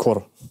prindve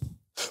kur.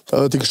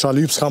 Edhe ti kësha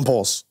lyp s'kam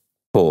pos.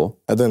 Po.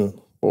 Edhin,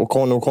 u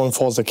kon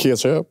fazë e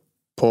keqe,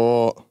 po...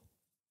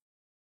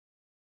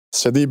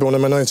 Se di be unë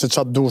e menoj që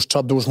qatë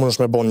dush më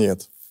nëshme bon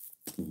jetë.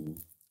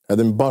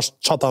 Edhe më bashkë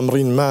qatë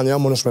amrin menja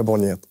më nëshme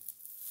bon jetë.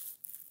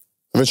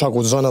 Veç aku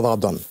të zënë edhe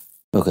adën.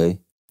 Okej.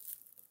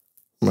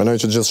 Menoj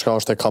që gjithë shka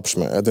është e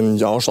kapshme. Edhe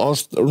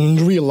është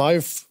në real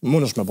life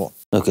më nëshme bon.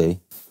 Okej.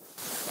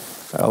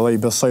 Edhe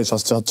i besoj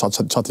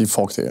qatë i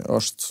fakti.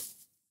 është...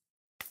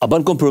 A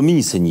banë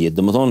kompromise një jetë,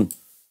 dhe më thonë,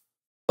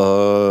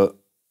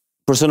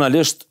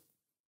 personalisht,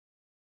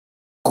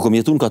 ku kom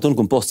jetu në katon,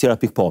 kom pas tjera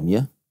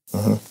pikpamje,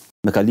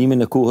 me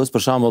kalimin e kohës,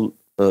 për shembull,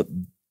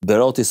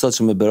 Berati sot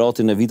që me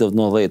Beratin e viteve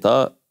 90-ta,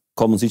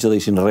 ka mundësi që dhe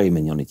ishin rej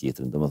me njëri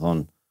tjetrin,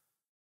 domethënë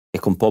e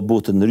kom pa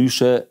botë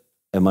ndryshe,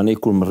 e manej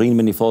kur më rrin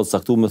me një fazë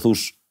saktu me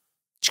thush,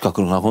 çka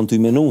kërkon ty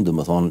menu,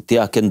 domethënë ti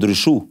a ke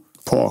ndryshu.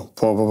 Po.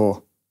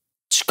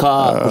 Çka,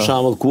 për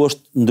shembull, ku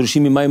është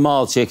ndryshimi më i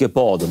madh që e ke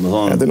pa,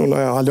 domethënë. Edhe unë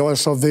alo e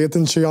shoh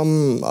veten që jam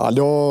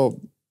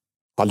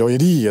alo i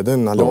ri, edhe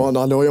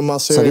alo jam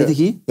as Sa viti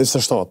ki?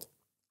 27.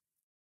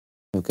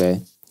 Okej.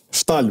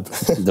 Shtalb.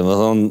 Dhe më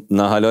thonë,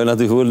 në halojnë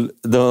aty hull,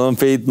 dhe më thonë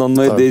pejt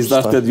 19 dhe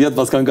 28 vjetë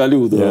pas kanë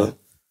kalu.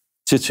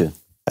 Që?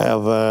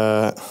 Edhe...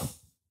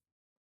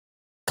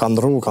 Kanë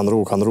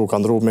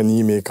ndru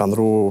menimi, kanë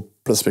ndru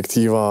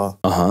perspektiva.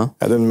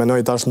 Edhe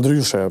menoj tash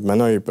ndryshe,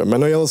 menoj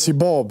edhe si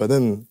bab, edhe...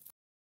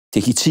 Ti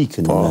ki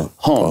qikën,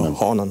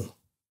 hanën.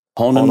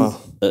 Hanën.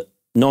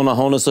 Nona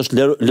hanës është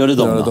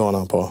Loredana. Loredana,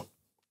 po.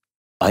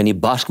 A jeni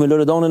bashkë me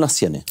Loredanën as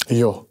jeni?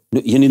 Jo.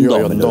 Jeni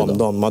ndonë me Loredanën?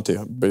 Ndonë, ma ti.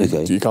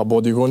 I ka bo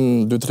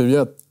dikun 2-3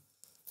 vjetë,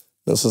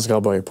 nëse s'ka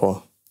bëj, po.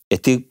 E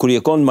ti, kur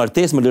je konë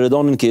martes me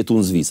Loredanën, ke jetu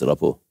në Zvicër,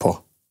 apo? Po.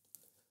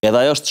 Edhe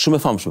ajo është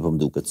shumë e famshme për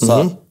mduket.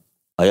 Sa?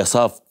 Aja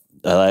sa,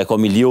 edhe aja ka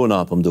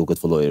miliona për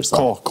mduket fëllojër, sa?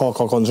 Ka,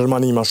 në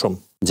Gjermani ma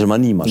shumë.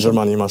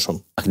 Gjermani ma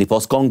shumë. A këni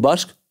pas kongë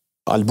bashkë?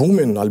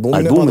 Albumin e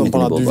patëm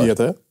para 2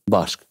 vjetë.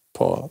 Bashkë?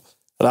 Po.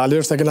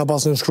 Realisht e kena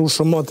pas në shkru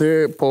shumë më ti,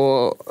 po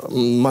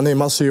ma nej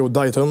masi ju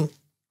dajtëm,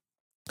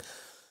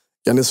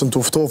 ja nisën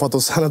të uftof ato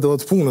senet edhe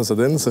të punës,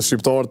 edhin, se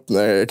shqiptarët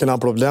e kena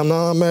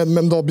problema me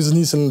ndo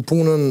biznisin,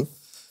 punën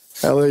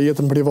edhe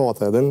jetën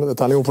private, edhin.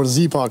 Tani u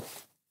përzi pak,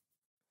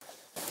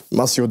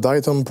 mas ju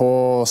dajtëm,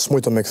 po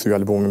s'mujtëm me këthy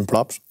albumin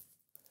prapsh,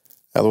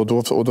 edhe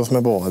u duf me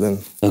bo, edhin.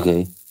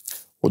 Okej.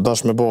 U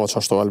dash me bo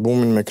qashto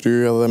albumin me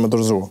kry edhe me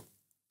dërzu.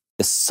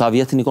 E sa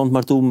vjetin i konë të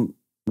martu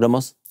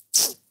Ramos?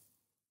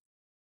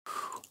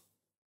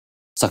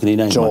 Sa këni i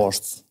najnë?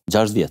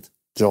 6 vjetë?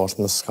 6,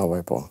 nësë s'ka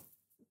vaj, po.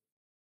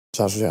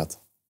 6 vjetë.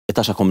 E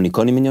tasha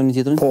komunikoni me njërin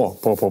tjetrin? Po.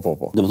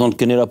 Dhe më thonë,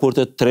 keni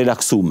raportet të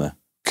relaksume?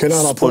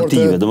 Kena raportet...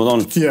 Sportive, dhe më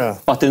thonë,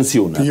 pa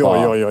tensione?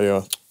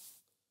 Jo.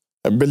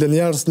 Bile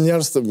njerës,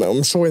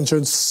 më shojnë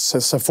që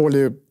se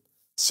foli,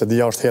 se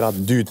dhja është herat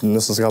dytë,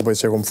 nëse s'ka bëjt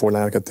që e kom foli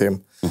në herë këtë temë.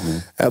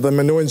 Edhe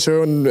menojnë që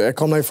e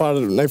kam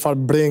najfar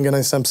brengë,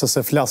 najsem se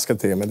se flasë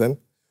këtë temë, edhin.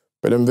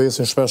 Bile më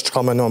vesin shpesh që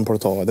ka menojnë për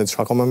to, edhe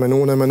që ka me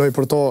menoj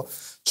për to,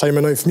 që i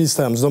menoj fëmis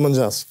temë, zdo më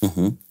njës.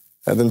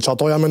 Edhe në që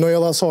ato ja menoj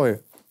edhe asoj.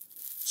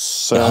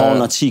 E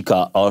hana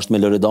qika, a është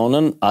me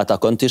Loredanën, a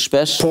takon ti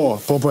shpesh? Po,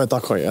 e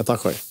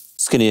takoj.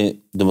 S'keni,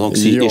 dhe më thonë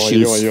kësi e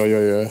shilës?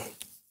 Jo.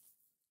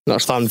 Në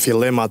është ta në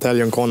fillim, atel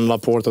jënë konë në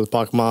raportet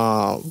pak ma...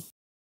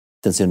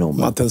 Tensionume.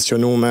 Ma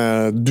tensionume,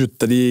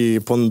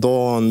 2-3, po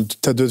ndonë,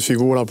 të 2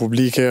 figura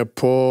publike,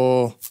 po...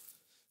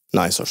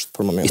 Nice është,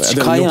 për momentet.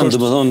 I qka janë, dhe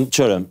më thonë,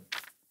 qëre,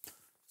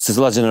 se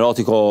cila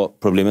generati ka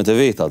problemet e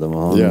veta, dhe më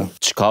thonë,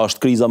 qka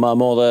është kriza ma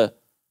madhe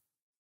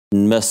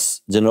në mes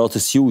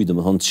generatës juj, dhe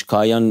më thonë,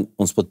 qka janë,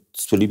 unë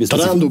s'po lipi...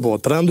 Trendu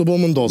bo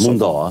më ndosë.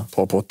 Munda, a?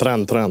 Po,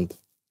 trend.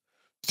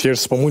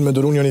 Thjesht s'po mund me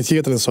duru njëri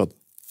tjetrin sot.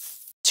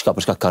 Çka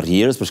për shkak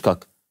karrierës, për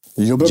shkak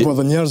Jo be, po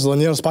dhe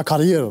njerëz pa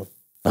karrierë.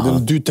 Edhe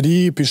në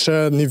 2-3 pishe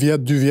 1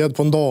 vjet, 2 vjet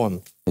po ndohen.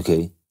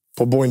 Okej.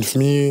 Po bojnë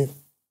fëmijë,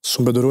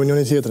 s'u bedurojnë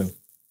njëri tjetrin.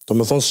 Do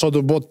me thonë sot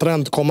do bot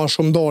trend ka ma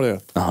shumë ndarje.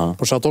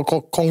 Por që ato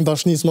ka kong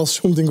dashnis mas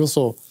shumë t'in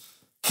Kosovë.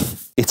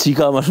 E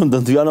qika ma shumë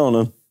dënë ty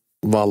anonën?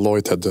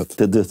 Valloj të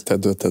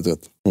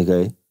dyt.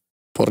 Okej.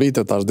 Po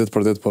rritet, tash dit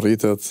për dit po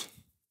rritet.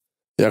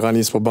 Ja ka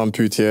njës po ban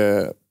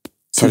pyetje.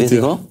 Sa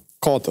vjeti ka?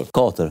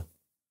 4.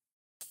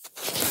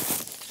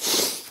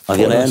 A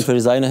vjen e në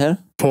Ferizaj në herë?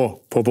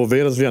 Po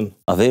verës vjen.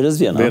 A verës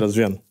vjen? Verës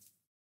vjen.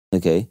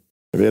 Okej.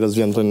 Verës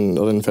vjen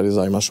rrinë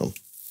Ferizaj ma shumë.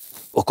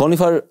 O ka një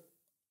farë,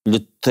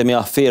 themi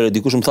afere,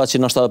 dikush më tha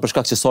që nështë edhe për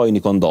shkak që saj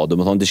një konda, do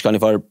më thonë, diçka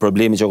një farë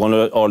problemi që konë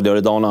Ardi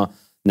Oredana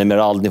në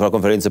Merald, një farë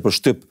konferencë për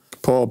shtyp.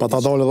 Po, pa ta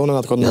dole dhone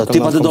atë konferencë. Ti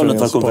pa të dole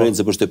në farë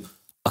konferencë për shtyp.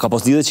 A ka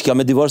pas lidhe që kja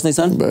me divorës në i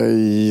sen?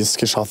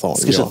 S'kisha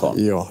thonë.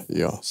 Jo.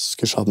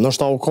 S'kisha thonë.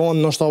 Nështë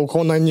ta u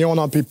konë në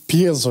njona për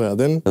pjesëve,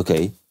 din.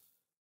 Okej.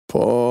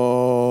 Po...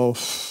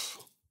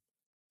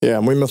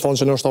 Muj me thonë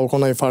që nështë ta u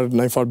konë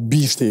në i farë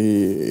bishti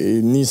i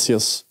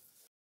nisjes,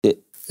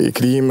 i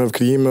krijimëv,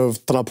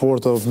 të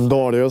raportëv,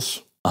 ndarjes.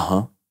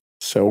 Aha.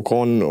 Se u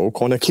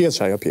konë e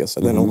keqë ajo pjesë,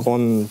 edhe u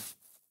konë...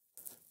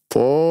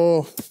 Po...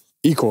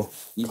 Iko,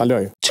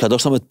 kaloj. Çka do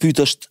shta me të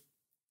pytë është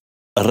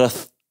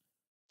rrëth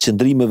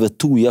qëndrimeve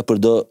tuja për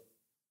do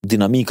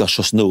dinamika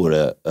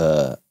shoqënore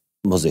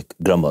MOZZIK,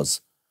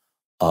 Gramaz.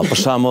 Për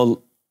shembull,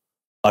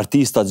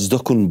 artistat çdo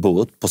ku në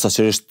botë,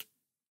 posaçërisht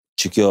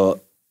që kjo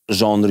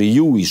zhanri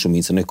ju i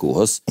shumicën e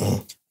kohës,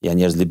 janë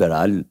njerëz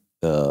liberal,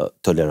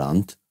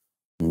 tolerant,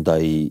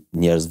 ndaj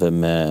njerëzve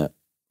me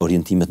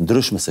orientime të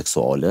ndryshme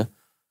seksuale.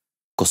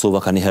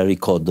 Kosova ka njëherë i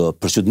ka do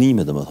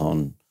përqudnime, dhe më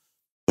thonë,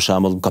 për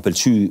shembull, më ka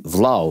pëlqy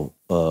vllau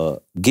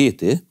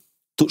Geti,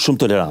 shumë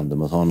tolerant, dhe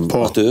më thonë,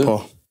 aty.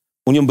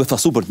 Unë jam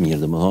befasu për të mirë,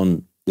 dhe më thonë,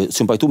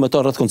 si më pajtu me ta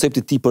rreth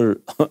konceptit ti për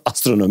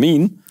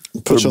astronomin.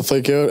 Për që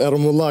thej ke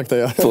erumullak të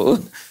ja. Po,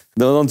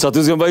 dhe më thonë, që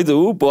aty si më pajtu,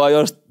 po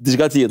ajo është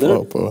diçka tjetër.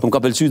 Po më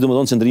ka pëlqy, dhe më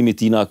thonë, qëndrimi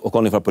tina, o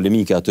ka një farë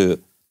polemike aty,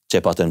 që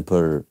e paten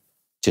për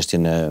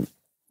çështjen e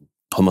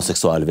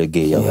homoseksualve,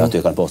 gejave, aty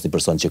e kanë pas një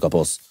person që ka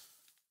pas,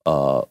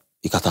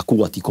 i ka taku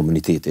ati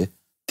komuniteti,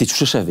 ti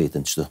që sheshe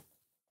vetën qëtë?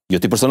 Jo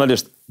ti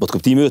personalisht, po të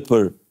kuptimi jëtë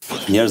për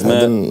njerëz me...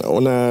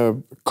 Une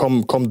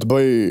kom të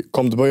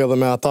bëj edhe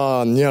me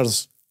ata njerëz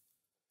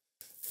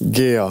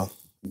geja,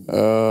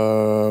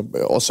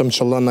 ose më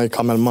qëllën në i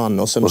kamerman,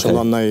 ose më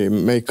qëllën në i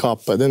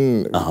make-up, edhin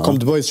kom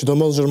të bëj, si do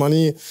mos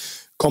Gjermani,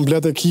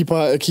 komplet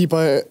ekipa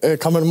e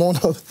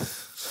kamermonat,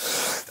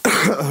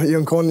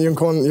 jënë kon geja.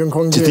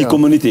 Që ti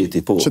komuniteti,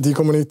 po? Që ti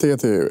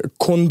komuniteti,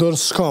 kundër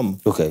s'kam.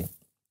 Okej.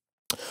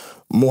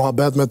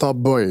 Muhabet me ta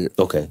bëj,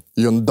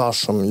 jënë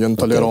dashëm, jënë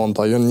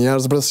toleranta, jënë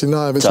njerëz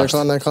bresinajve që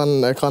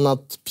e kanë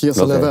atë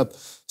pjesën e vetë.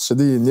 Se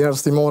di,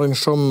 njerëz ti morin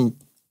shumë,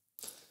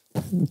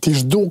 ti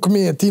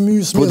shdukmi, ti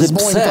mysmi,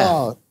 zbojnë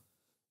ta.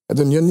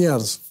 Edhe një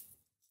njerëz.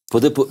 Po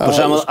dhe, për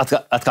shemë,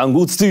 atë ka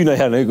ngut s'ty në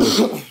herë, në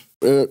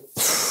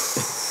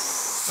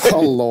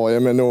Allah,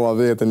 e menua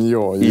vetën,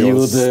 jo,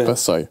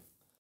 s'pesoj.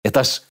 E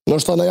tash...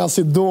 Nështë ta në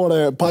jasë i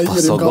dore, pa i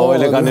kërim ka... Paso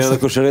gojle ka një dhe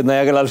kushërit në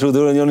jake lalëshu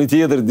dure njëni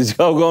tjetër,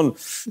 diqka u konë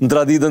në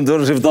traditën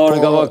tërë shqiftare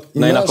ka vak,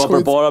 në jena ka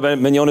për para,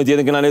 me njëni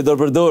tjetër këna një dorë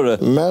për dorë.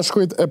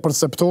 Meshkujt e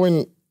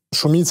perceptojnë,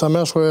 shumica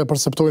meshkujt e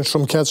perceptojnë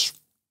shumë keq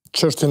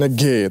çështjen e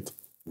gejt,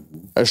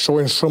 e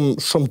shojnë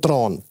shumë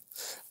tranë.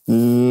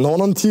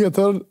 Nonën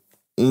tjetër,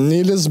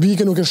 një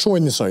lesbike nuk e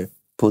shojnë njësoj.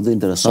 Po dhe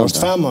interesant.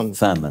 Është femën.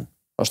 Femën.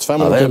 Është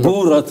femën. A dhe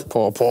burrat.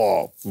 Po.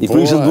 I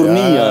prishet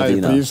burnia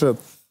atina. I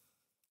prishet.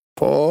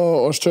 Po,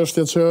 është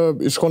çështje që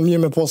i shkon mirë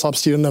me pas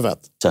hapësirën e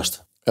vetë.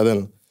 Qashtë? Edhin,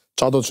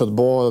 qa do që të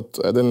bëhet,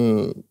 edhin,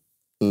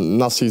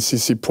 na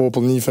si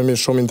popull nifemi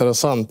shumë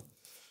interesant,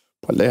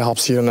 po le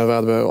hapësirën e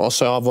vetë,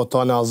 ose a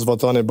votani, as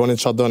votani, bëni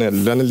qa dëni,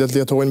 leni let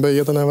jetojnë be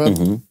jetën e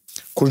vetë,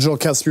 kur gjo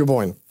kes pju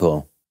bojnë. Po.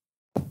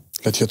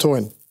 Let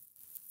jetojnë.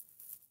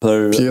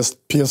 Për...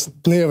 Pjesë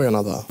të neve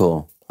janë ata. Po.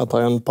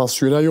 Ata janë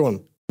pasqyra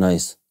jonë.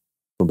 Nice.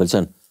 Po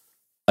pëlqen.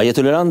 A je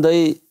tolerant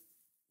ndaj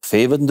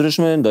feve të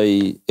ndryshme, ndaj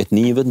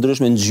etnive të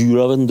ndryshme,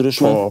 ngjyrave të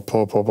ndryshme?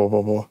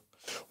 Po.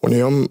 Unë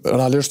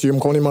realisht jam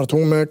koni martu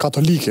me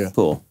katolike.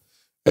 Po.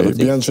 E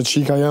bjen që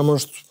qika jam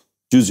është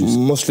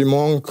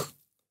muslimonk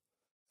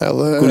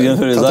edhe kur janë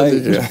Ferizaj,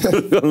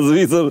 katolike.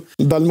 Zvicër.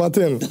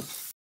 Dalmatin.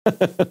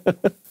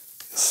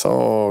 So,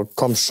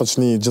 kom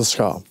shoqni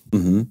gjithçka.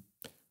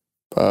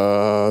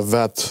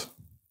 Vetë.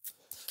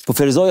 Po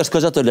Ferizaj është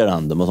ka gjatë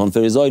tolerant, më thonë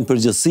Ferizaj në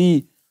përgjithësi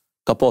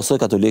ka pasë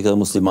katolike dhe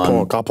musliman. Po,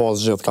 ka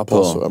pasë gjithë, ka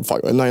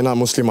pasë. Na jena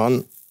musliman,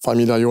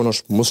 familja jonë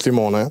është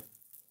muslimane.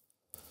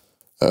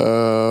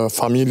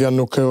 Familja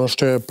nuk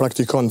është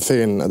praktikon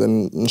fenë, edhe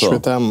në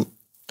shpetem,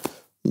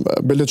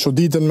 bele që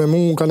ditën me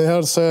mu ka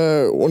njëherë se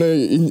une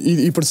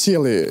i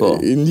përcjeli,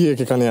 i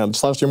ndjeki ka njëherë.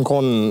 Sa është jem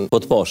konë... Po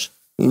të posh?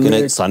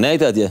 Sa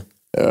nejtë atje?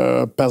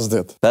 5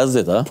 dit. 5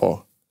 dit, a? Po.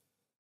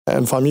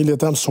 Në familje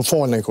tem s'u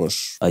falë në kush.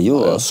 A jo?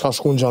 S'ka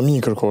shku në gjami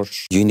kërkush.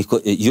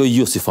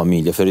 Jo si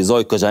familje,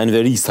 Ferizaj ka gjajnë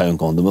verisa jënë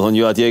konë, dhe më thonë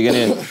jo atje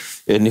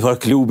E një farë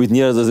klubit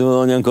njerëz, si më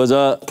thonë, janë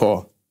koqa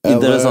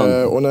interesant.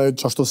 Unë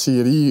qashtu si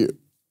i ri,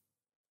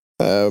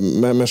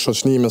 me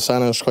shoqni, me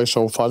sene,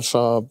 shkojsha u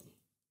falsha,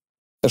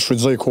 e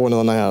shfrytëzoj kohën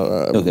edhe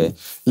nëherë.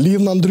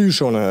 Lidh në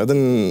ndryshe unë, edhe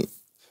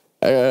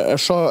e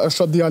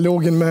shoh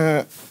dialogin me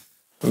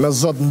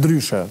Zot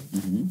ndryshe.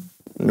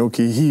 Nuk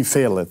i hi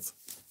fellit.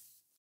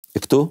 E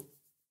këtu?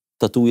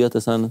 Tatujat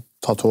e sene?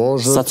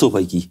 Tatuazhet. Sa copa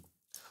i ki?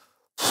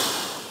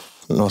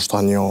 Në është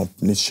ta një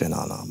 100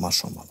 ana, ma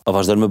shumë. A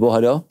vazhdon me bo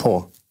hala?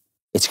 Po.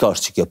 E qka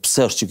është që kjo?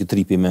 Pse është që kjo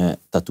tripi me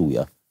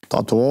tatuja?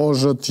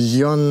 Tatuazhet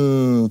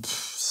janë...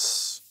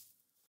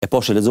 E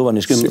po, shë lezova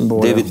një shkim,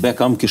 David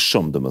Beckham kishë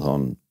shumë, dhe me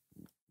thonë,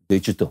 dhe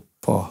i qëto.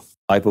 Po.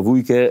 A i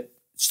përvujke,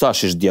 qëta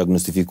është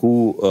diagnostifiku,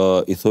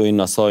 i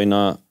thojnë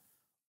asajna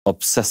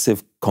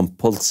obsessive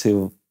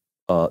compulsive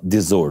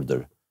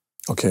disorder.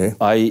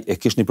 A i e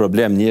kishë një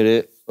problem njëri,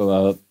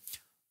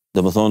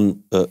 dhe me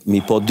thonë, mi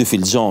po 2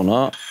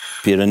 filxana,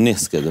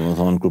 pireniske, dhe me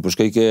thonë, kërë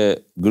përshkajke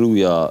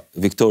gruja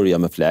Victoria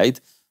me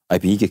flajt, a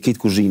i përjike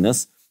kitë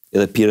kuzhinës,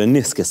 edhe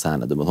pireniske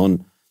sana, dhe me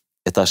thonë,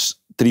 e tash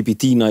tripi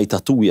tina i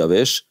tatuja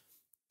vesh,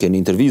 ke një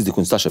intervjiz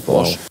dikun stash e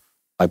posh,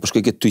 a i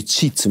përshkoj ke të i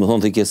qitë, si më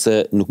thonë të ke se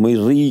nuk më i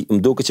ri, më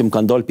doke që më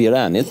kanë dalë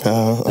pirenit,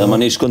 dhe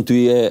më ne shkon të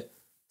i e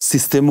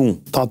sistemu.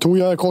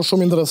 Tatuja e ka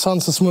shumë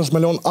interesant, se së më është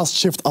melon as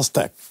qift, as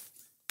tek.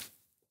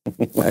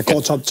 E ka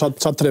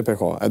qatë trep e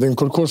ka. Edhe në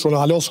kërkush, unë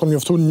halos kom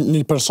njoftu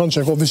një person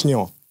që e ka vish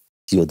një.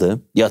 Jo dhe?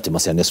 Ja, ti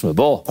mas janë nesë me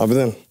bo. A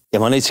vëdhen. E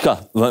ma ne qka?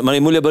 Ma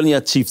ne mulle bërë një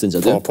atë qiftën që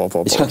atë?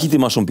 Po. E qka kiti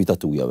ma shumë pi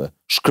tatujave?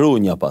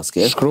 Shkronja pas,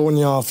 ke?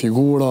 Shkronja,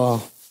 figura.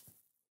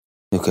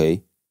 Okej.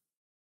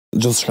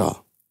 Gjithë shka.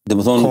 Dhe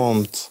më thonë...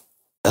 Komt.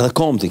 Edhe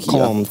komt e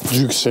kia? Komt,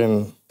 gjyksin.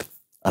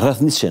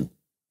 Rrëth 100.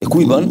 E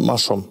ku i bën? Ma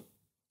shumë.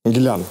 Në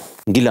Gilan.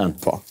 Në Gilan?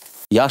 Po.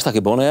 Jashtë a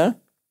ke bone erë?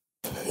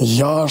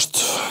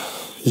 Jashtë...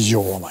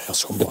 Jo, ama,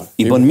 jasë kom bën.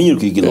 I bën mirë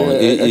këj Gilan?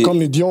 E kam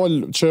një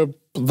djallë që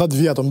 10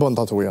 vjetë më bën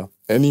tatuja.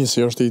 E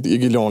nisi është i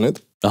Gilanit.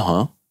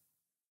 Aha.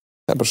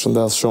 E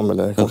përshëndes shumë,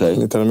 le.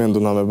 Një termin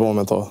du na me bo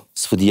me to.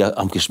 Së pëdi,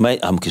 am kish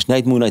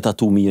najt mu na i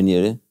tatu mi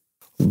njëri?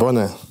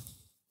 Bëne.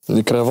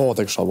 Një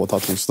krevat e kësha bo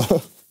tatusta.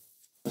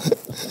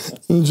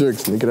 Në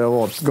gjëks, një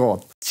krevat,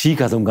 gatë.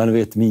 Qika të më kanë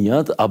vetë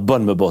mijat, a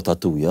bën me bo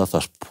tatuja?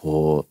 Thash,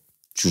 po,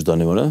 qështë do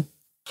një mëre?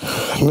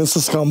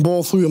 Nëse s'kam bo,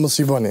 thujo më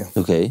si bëni.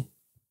 Okej.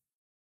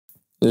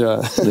 Ja,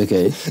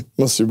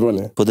 më si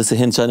bëni. Po dhe se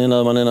hen qanina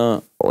dhe manena...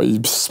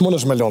 S'mon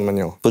është me lonë me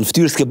një. Po në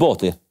ftyrë s'ke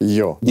boti?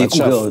 Jo, me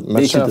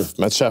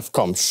qef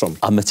kam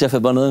shumë. A me qef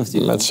e banë edhe në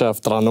ftyrë? Me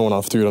qef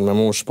tranona ftyrën me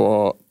mush, po...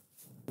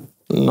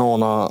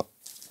 Nona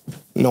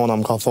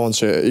më ka thonë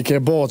që i ke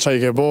bo që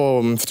i ke bo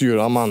më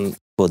ftyrë, aman...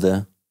 Po dhe?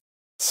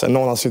 Se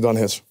nona si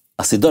donë heq.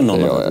 A si donë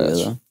nona të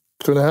edhe?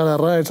 Këtu në herë e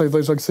rej që i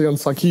dojë që kësi janë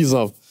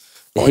sakizav.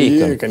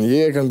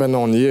 Jeken,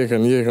 benon,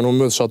 jeken, unë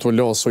mëtë që atu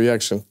lasë u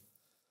jekshin.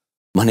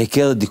 Ma ne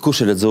ke edhe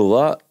dikush e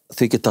ledzova,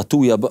 the ke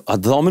tatuja, a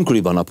dhamin kër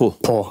i bana, po?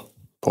 Po.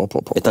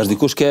 E tash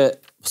dikush ke,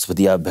 së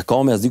pëtia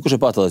bekame, as dikush e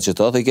patë edhe që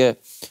ta, the ke,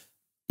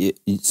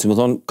 si më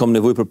thonë, kam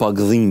nevoj për pak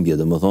dhimbje,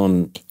 dhe më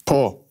thonë...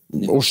 Po,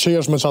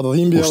 ushqesh me qatë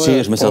dhimbje.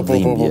 Ushqesh me qatë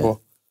dhimbje. Po.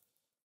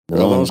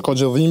 Edhe është ka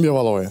gjithë dhimbje,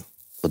 valoj.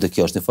 Po dhe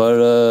kjo është një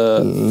farë...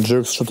 Në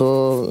gjëks që të,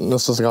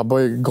 nëse s'ka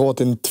bëj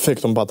gatin të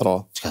fikë të më patra.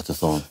 Qka të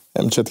thonë?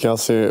 E më qëtë kja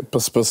si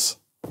pës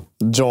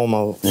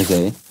gjoma.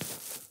 Okej.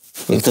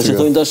 E këta që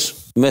thojnë tash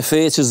me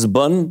feje që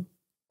zbën,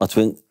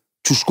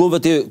 që shkove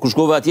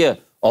atje,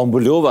 a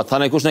mbëllova,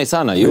 thana i kush në i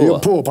sana, jo?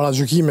 Po, para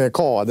gjykime e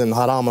ka, edhe në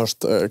haram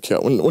është kjo.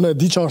 Unë e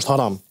di që është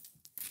haram.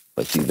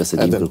 Pa ti vese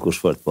di për kush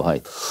fërt, po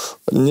hajt.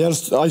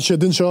 Njerës, aj që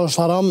e din që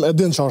është haram, e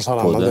din që është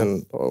haram.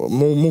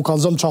 Mu ka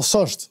zëmë që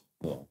asë është.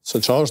 Se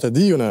që është e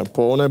di une,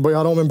 po unë e bëj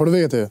haramin për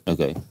veti.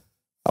 Okej.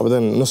 A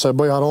përdin, nëse e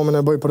bëj haramin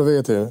e bëj për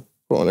veti.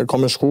 Po unë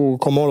kam e shku,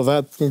 kam marrë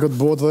vetë në këtë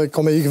botë dhe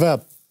kam e ik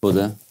vetë. Po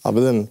dhe? A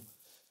përdin,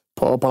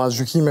 po para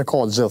gjykime ka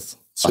gjithë.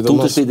 A tu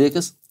të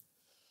shpejdekës?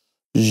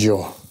 Jo.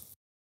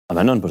 A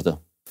menon për të?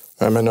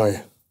 E menoj.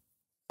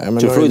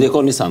 Që Freud e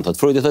ka një sanë,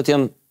 Freud e thët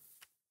janë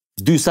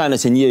 2 sane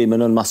që njeri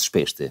menon mas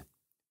shpeshti.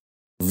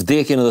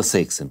 Vdekjen edhe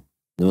seksin.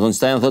 Dhe me thonë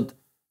që ta janë thët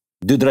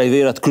 2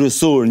 drajverat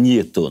kryesor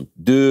njët tonë,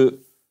 2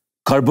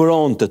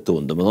 karburantët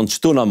tonë, dhe me thonë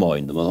që tu në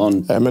majnë, dhe me thonë...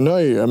 E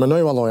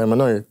menoj, valoj,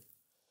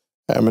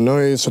 e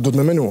menoj se du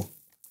të me menu.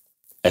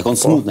 E konë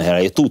smut në herë,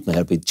 a jetut në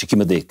herë, që ki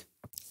me dek?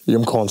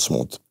 Jëm konë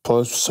smut.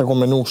 Po se kom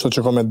menu kështë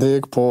që kom me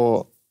dek, po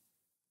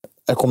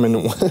e kom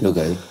menu.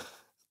 Okej.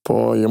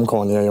 Po jëm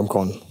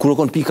konë. Kur o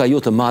konë pika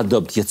jote ma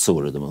adopt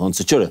jetësore, dhe me thonë,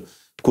 se qëre,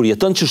 kur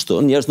jetën qështu,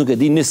 njerës nuk e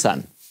di një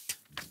sen.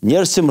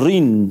 Njerës që më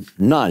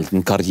rinë nalt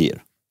në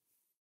karjerë.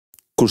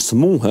 Kur së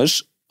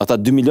muhesh, ata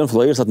 2 milion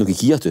followers atë nuk i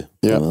kia ty.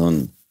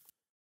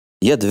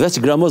 Jetë veç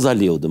gramoz a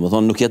leo, dhe më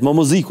thonë, nuk jetë ma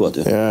muziku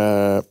aty.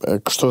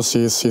 Kështu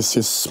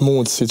si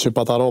smut, si që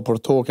pataro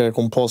për toke,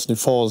 kum pas një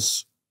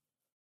fazë,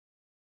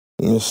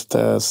 një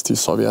stes, ti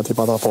sovjeti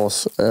pata pas.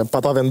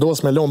 Pata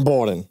vendos me lon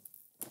barin.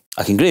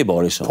 A ki ngrej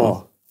bari shumë?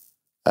 Po.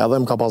 Edhe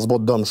më ka pas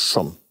bot dëm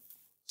shumë.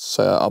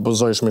 Se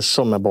abuzojshmi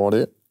shumë me bari.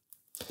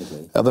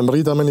 Edhe më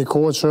rrita me një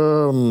kohë që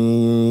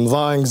më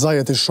dha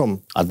anxiety shumë.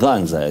 A dha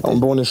anxiety?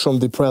 Më boni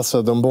shumë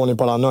depressed, më boni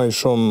paranoj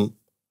shumë.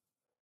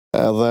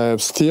 Edhe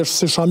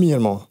thjesht si shamir,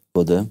 mo.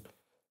 Po dhe?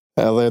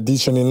 Edhe di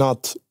që një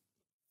natë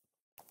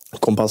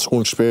kom pas shku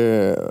në shtëpi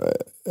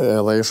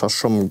edhe isha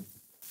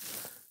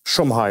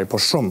shumë haj, po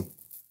shumë.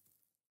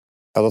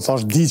 Edhe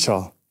thash diqa.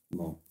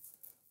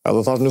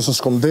 Edhe thash nëse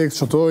s'kom dek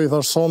që to, i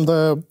thash sonde,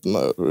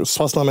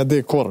 s'pas na me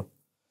dek kur.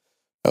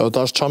 Edhe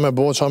thash qa me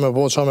bo,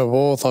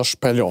 thash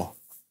pello.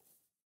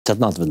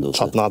 Qatë natë vendosë?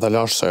 Qatë natë e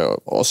lash se,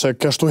 ose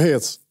keshtu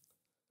hec.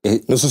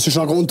 Nëse si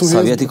shakon të hec...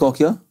 Sa vjeti ka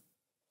kjo?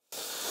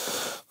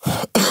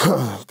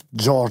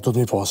 6 do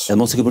t'mi pas. E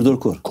mos e ke përdor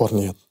kur? Kur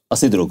njët.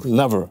 As një drogë?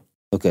 Never.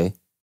 Okej.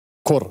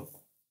 Kur.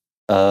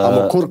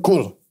 Amo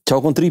kur. Qa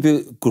o kon tripi,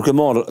 kur ke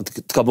marrë,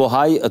 të ka bo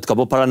haj, të ka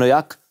bo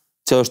paranojak,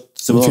 që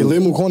është... Në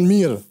fillim u konë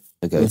mirë.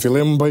 Në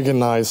fillim më bëjke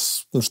nice,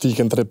 më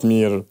shtiken trip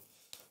mirë.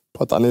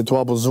 Po tani tu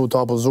abuzu,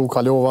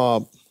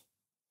 kalova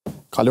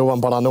në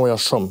paranoja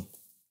shumë.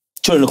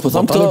 Qërë, nuk po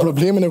thamë Tani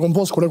problemin e kom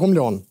pos kur e kom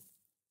lanë.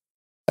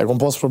 E kom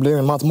pos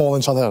problemin ma të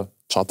madhin qatëherë.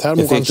 Qatëherë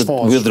mu kanë shfaq.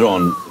 Efektet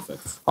withdrawn.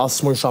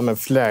 As mu isha me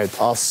flejt,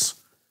 as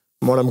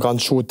more më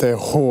kanë qute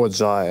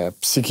hoxha e,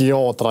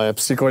 psikiatra e,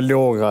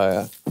 psikologa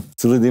e.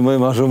 Cili di mëj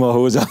ma shumë a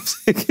hoxha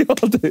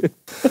psikiatri.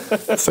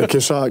 Se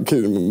kisha,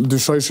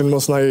 dyshojshin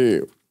mos na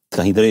i...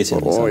 Ka hidreqen.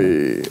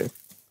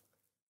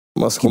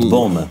 Mos Kitë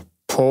bome.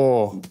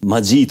 Po.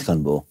 Magjit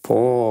kanë bo.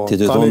 Po. Ti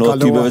të tonë o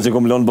typeve që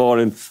kom lonë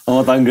barin,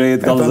 ama ta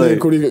ngrejt kalzej.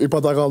 Kur i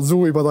pa ta kalzu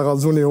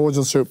një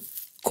hoxhës që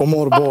ko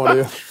morë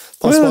bari,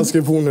 ta s'pas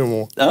ke punë mu.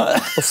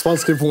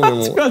 S'pas ke punë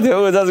mu. Qka ti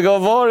hoxha s'ka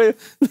bari?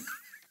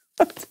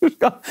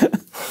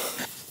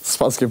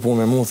 S'pas ke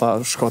punë mu, tha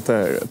shkote,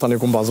 tani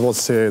kum bazvot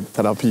si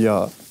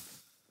terapia,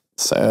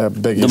 se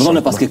begi shumë.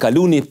 Dëmëtone pas ke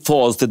kalu një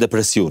fazë të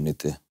depresionit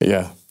ti.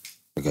 Yeah.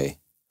 Okej.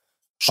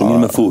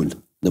 Shumir me full.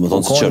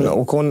 Dëmëtone së qërë.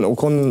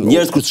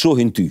 Njerës kur të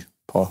shohin ty.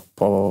 Po.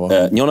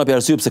 Njona për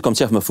arsye pse kam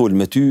qef me full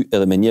me ty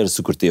edhe me njerës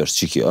së kërti është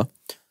që kjo.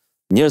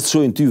 Njerës të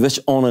shohin ty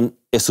veç anën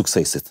e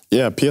suksesit.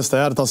 Pjesë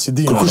të erta si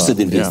din. Kërkush se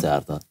din pjesë të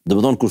erta.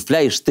 Dëmëtone kur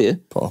flejsh ti,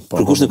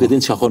 kërkush nuk e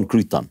din që ka konë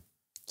kryt tanë.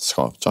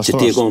 Që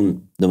ti e konë,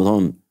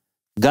 dëmëtone,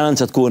 garanë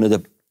që atë kohën edhe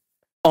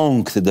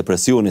angë të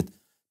depresionit,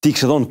 ti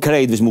kështë dhonë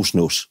krejt veç mu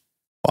shnush.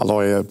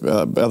 Alloj,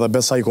 edhe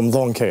besa i kum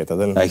dhonë ketë.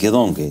 A i ke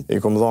dhonë ketë?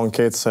 I kum dhonë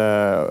ketë se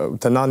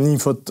të na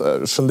njëfët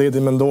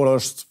shëndetin mendore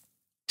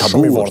është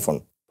shumë i varfën.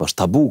 Po është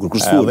tabu,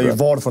 kërkush s'fur. Edhe i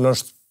varfën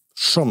është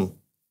shumë.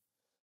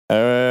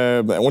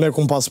 Unë e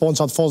kum paspon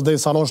që atë fos dhe i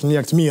sarosh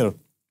një këtë mirë.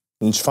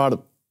 Në qëfar,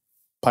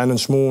 pa e në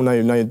nëshmu në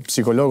i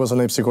psikologë ose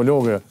në i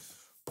psikologe,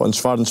 po në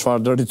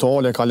qëfar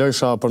rituale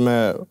kalojsha për me...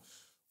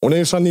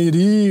 Unë isha një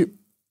ri,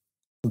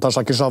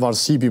 tasha kisha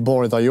varsi pi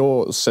barit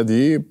ajo, se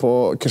di,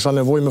 po kisha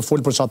nevoj me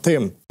full për qatë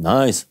tem.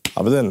 Nice. A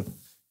vedin,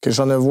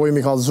 kisha nevoj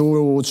mi kalzu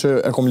që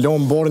e kom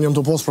lonë barin jam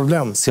të pos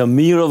problem. Si jam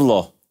mirë o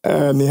vlo.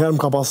 Njëherë më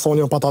ka pas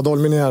thonë, pa ta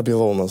dolë me njëherë pi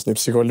dhomës, një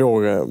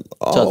psikologe.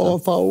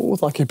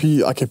 A ke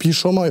pi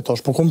shumë, a i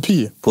tash, po kom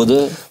pi. Po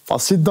dhe? Tha,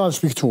 si dalë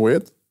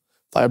shpiktuit,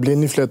 tha e blen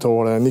një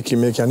fletore, një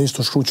kimekjanist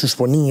të shkru qysh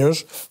po njësh,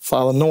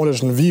 tha edhe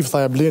nalesh në viv,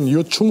 tha e blen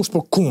jo qumsht,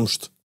 po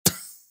kumsht.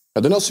 E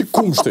dhe na si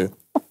kumshti.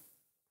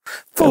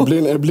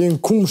 E blen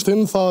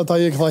kumshtin, tha ta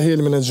jek tha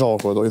helmin e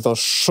gjakot, i tha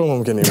shumë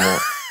më keni mo.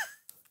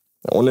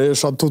 Unë e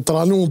isha të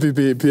tranu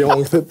pi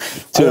ongëtit,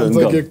 që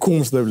të ke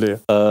kumsht në ble.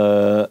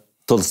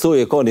 Tolstoj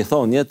e ka një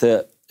thonje të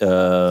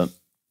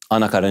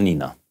Ana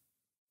Karenina.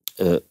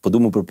 Po du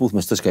mu përputh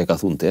me shtë që ka e ka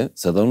thunë te,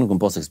 se dhe unë këm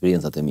pas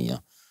eksperiencat e mija.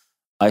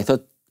 A i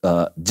thët,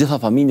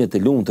 gjitha familjet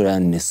e lumëtëra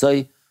janë njësaj,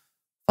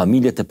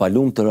 familjet e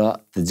palumëtëra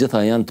të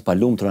gjitha janë të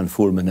palumëtëra në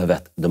formën e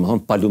vetë. Dhe më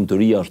thonë,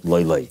 palumëtëria është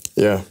loj-loj.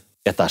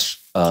 E tash,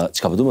 që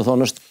ka përdu me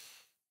thonë është,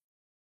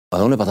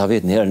 a unë e pa ta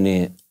vetë njerë një,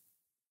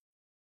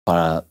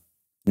 para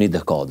një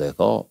dekade,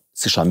 ka,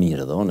 si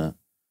shamire dhe unë,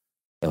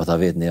 e pa ta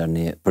vetë njerë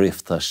një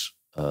prift, tash,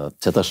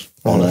 që tash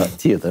ona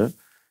tjetër,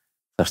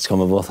 tash që ka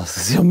me bo, tha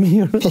se si jam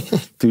mirë,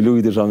 ty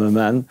lujt isha me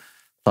men,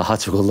 tha ha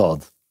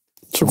qokolad.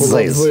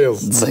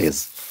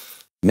 Dzez.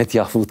 Me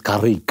t'ja fut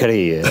karri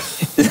kreje.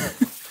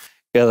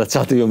 Edhe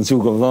qatë jom që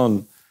kom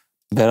thonë,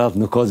 berat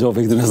nuk ka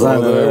gjopi këtë në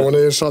zajnë.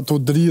 Unë isha të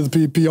dridh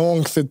pi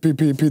angthit,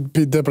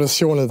 pi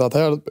depresionit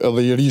atëherë,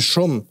 edhe i ri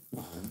shumë.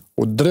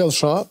 U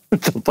dredhsha,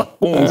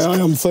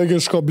 jam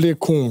thëke shka ble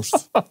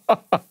kumsht.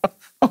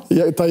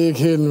 Ta jek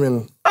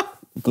helmin.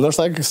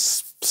 Nështë e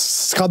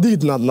s'ka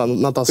dit në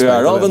të aspekt.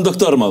 Rabën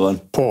doktor më vën?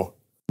 Po.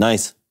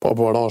 Nice. Po,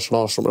 rash.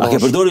 A ke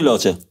përdori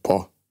loqe?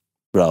 Po.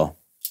 Bravo.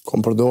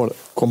 Kom përdor.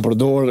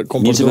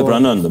 Një që me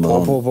pranën, dhe më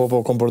thonë.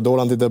 Po, kom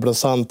përdor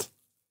antidepresant.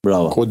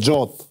 Bravo. Kod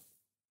gjatë.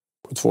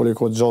 Këtë foli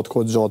kod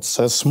gjatë.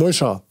 Se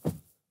s'mojsha.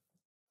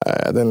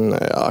 Edhe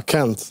a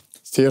kent.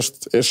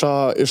 Thjesht,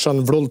 isha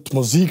në vrull të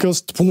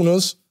muzikës, të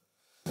punës,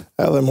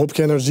 edhe më hup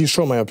ke energji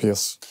shumë aja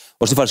pjesë.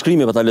 është një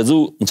farshkrimi pa ta lexu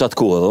në qatë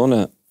kohë, dhe une,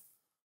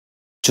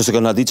 që se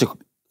këna di që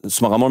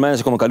s'ma ka morë mene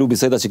që kom kalu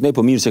biseda që kënej,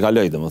 po mirë që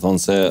kaloj, dhe më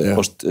thonë se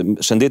është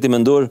shëndeti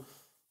mendor,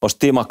 është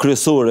tema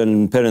kryesore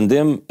në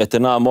perëndim, e të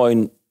na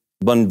majnë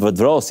bën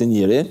vetvrasje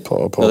njëri,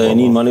 edhe e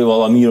njën mani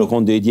valla mirë,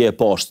 konë dhe i dje e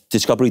pashtë,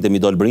 ti qka pritë, mi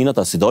dalë brinat,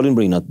 a si dalin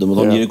brinat, dhe më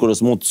thonë njëri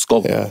kërës mund,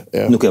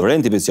 nuk e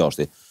vren tipi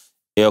s'jashti.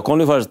 E o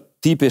konë një farë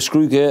tipi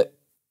shkryke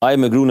ai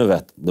me gruën e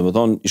vet.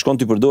 Domethënë, i shkon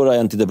t'i përdor ai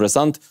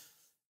antidepresant,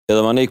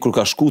 edhe manej kur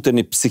ka shku te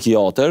një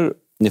psikiatër,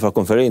 një fra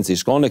konferenci i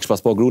shkon, e kish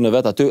pas pa gruën e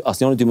vet aty,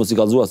 asnjëri ti mos i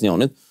kallzu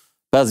asnjërit.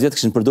 5 vjet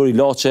kishin përdor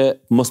ilaçe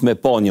mos me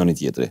pa njëri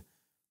tjetri.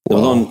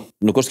 Domethënë,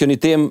 nuk është kjo një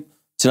temë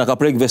që na ka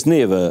prek vesh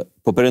neve,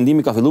 po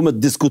perëndimi ka filluar me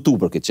diskutu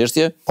për këtë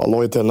çështje.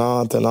 Alloj te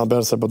na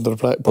berse po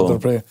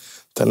ndërprej.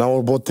 Te na u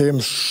bë temë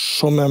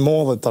shumë e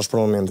madhe tash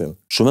për momentin.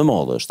 Shumë e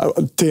madhe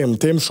është.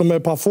 Temë shumë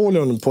e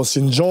pafolën, po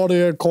si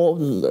ngjarje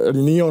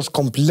rinia është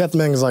komplet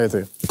me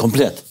anxiety.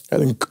 Komplet.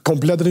 Edhe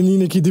komplet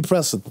rinia ki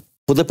depressed.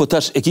 Po dhe po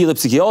tash e ki edhe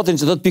psikiatrin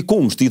që thot pi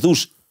kumsht, ti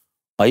thosh,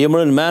 a je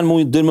mërën men,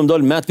 mu dhe më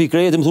mdol met pi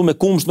krejt, më thu me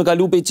kumsht me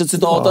kalu pe i qëtë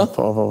situata?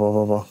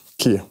 Po.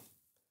 Ki.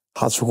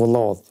 Ha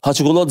çokoladë. Ha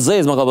çokoladë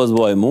zez ma ka pas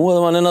bëj mu,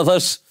 edhe ma nëna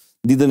thash,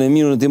 ditën e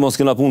mirën ti mos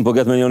kena punë, po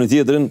get me njëri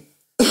tjetrin,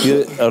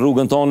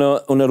 rrugën tonë,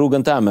 unë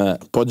rrugën teme.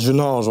 Po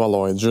gjëna është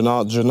valloj,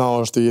 gjëna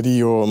është i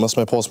riu, mos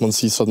me pas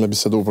mundësi sot me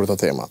bisedu për këtë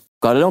tema.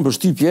 Ka lënë për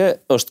shtypje,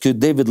 është ky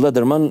David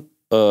Letterman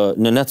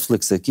në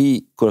Netflix e ki,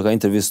 kur ka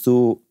intervistu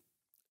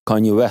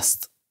Kanye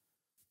West,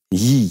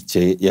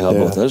 që je ka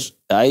botash,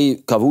 ai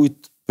ka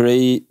vujt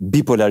prej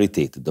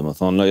bipolaritetit,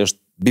 domethënë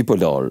është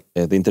bipolar,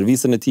 edhe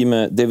intervistën e tij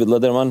me David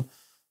Letterman,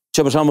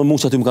 që për shembull mua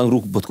aty më kanë ngru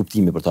bot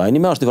kuptimi për to. Ai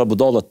më është një farë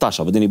budalla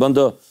tasha, vëdini bën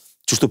do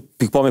çështë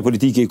pikpamje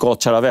politike i ka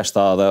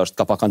çaraveshta dhe është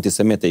ka pak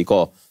antisemite i ka.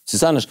 Si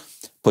sanesh,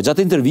 po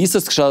gjatë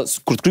intervistës kisha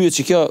kur të kryet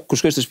që kjo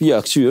kur shkosh te shtëpia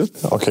a kthyer.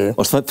 Okej.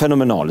 Është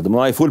fenomenale.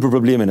 Domethënë ai fol për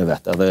problemin e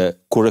vet, edhe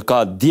kur e ka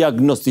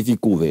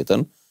diagnostifikuar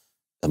veten,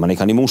 dhe më ne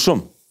kanë imun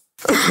shumë.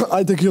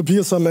 Ai te kjo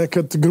pjesa me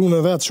këtë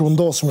grunë e vet që u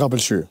ndos më ka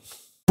pëlqyer.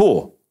 Po.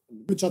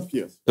 Me çat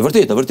pjesë. E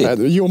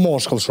vërtet. Jo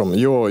moshkull shumë.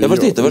 Jo. E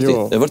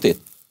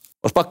vërtet.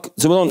 Është pak,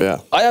 se më thonë,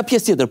 aja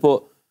pjesë tjetër, po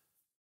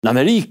në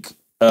Amerikë...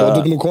 Po du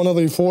të më kona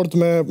dhe i fort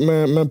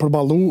me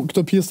përballu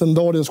këtë pjesë të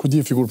ndarjes ku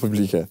di figurë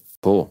publike.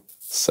 Po.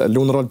 Se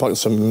lunë rol pak,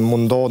 se më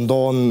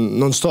ndonë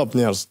non-stop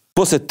njerës.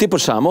 Po se ti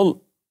për shembull,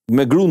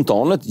 me grunë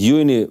tonët, ju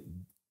jeni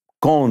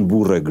kanë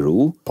burre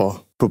gru,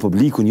 për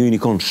publikun ju jeni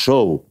kanë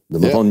show,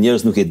 dhe më thonë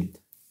njerës nuk e...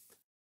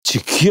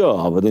 Që kjo,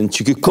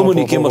 që kjo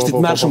komunikim është i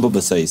të mërshëm për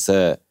besej, se...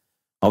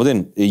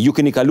 Ju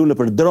keni kalu në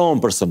për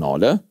dramë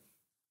personale,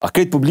 a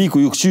kretë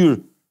publiku ju këqyrë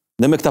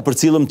dhe me këta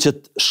përcilëm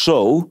qëtë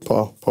show,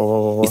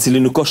 i cili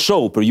nuk është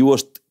show, për ju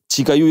është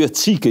qika juja,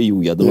 qike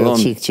juja,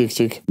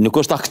 Qik. Nuk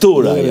është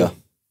aktora,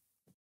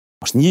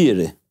 është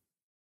njëri.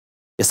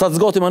 E sa të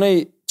zgati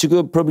manej që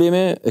kjo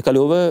probleme e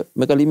kalove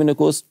me kalimin e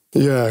kos?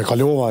 E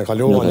kalova,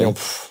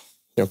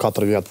 një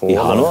 4 vjetë po. I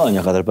halva,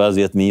 një 4-5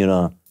 vjetë mira.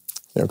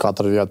 Një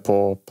 4 vjetë po.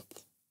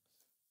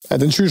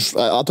 Edhe në qysh,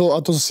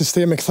 ato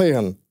sisteme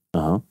këthehen.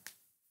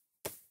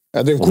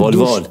 Edhe në kur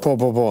dush,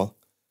 po.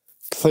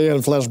 Këthehen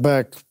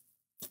flashback,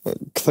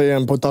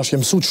 këthehen, po tash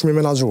jem suq shumë i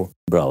menagju.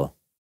 Bravo.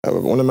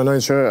 Unë menoj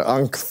që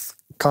ankë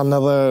kanë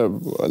edhe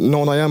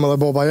nona jem edhe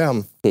baba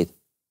jem.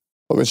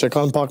 Po që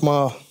kanë pak ma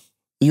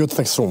ju të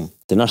theksum.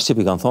 Të nash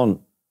Shqipi kanë thonë,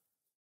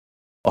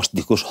 është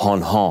dikush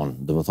han-han,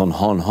 dhe me thonë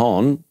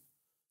han-han,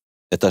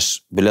 e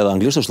tash bile dhe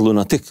anglisht është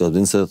lunatik,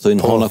 dhe se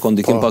thojnë hana kanë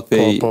dikim pak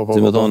pej,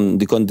 dhe me thonë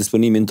dikon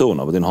disponimin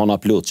tonë, dhe hana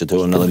plot që të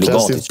hërën edhe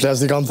lugatit.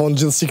 Plesi kanë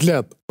thonë gjithë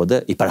siklet. Po dhe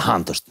i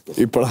përhant është.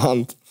 I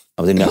përhant.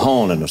 Dhe në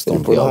hanën është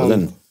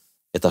tonë.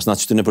 E tash na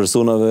qëtë në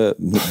personave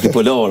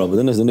bipolara,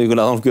 dhe nëse në i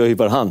këna thonë kjo i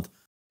përhant.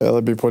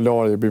 Edhe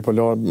bipolar,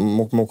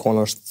 më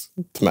konë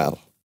është të merë.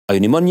 A ju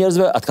një mën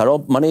njerëzve, atë ka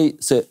rabë, manej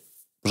se,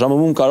 për shumë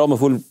më ka rabë me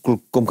full, kur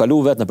kom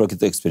kalu vetë në për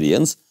këtë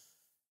eksperiencë,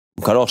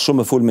 më ka rabë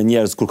shumë me full me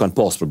njerëz kur kanë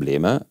pas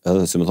probleme,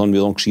 edhe se më thonë, mi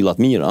thonë këshillat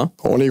mira.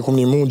 Unë i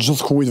kom një mund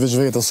gjithë kujt veç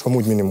vetës, s'ka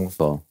mujt minimum.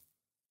 Po.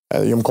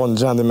 Edhe ju më konë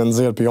gjendi me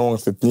nëzirë për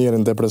angthit,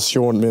 njerën,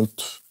 depresion,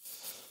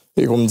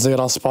 i kom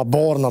nëzirë as pa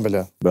barna,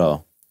 bele.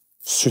 Bravo.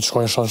 Si që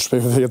ka isha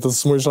shpej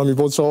vetës, s'mu isha mi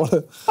po qare.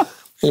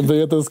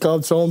 Vetës ka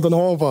qamë të në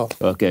hapa.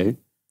 Okej.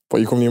 Po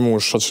i kom një mu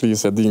shoqëri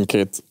se din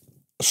ketë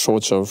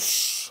shoqë,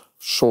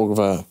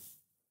 shokve.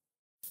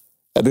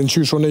 Edhe në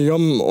qysh, unë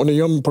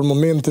jam për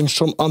momentin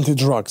shumë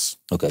anti-drugs.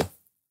 Okej.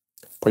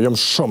 Po jam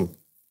shumë.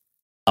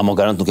 A mo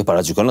garant nuk e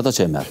paragjykon ata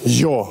që e merë?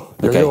 Jo,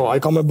 a i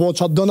ka me bo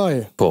qatë dënaj.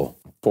 Po.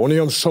 Po unë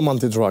jam shumë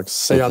anti-drugs,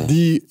 se ja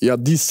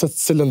di se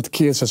cilën të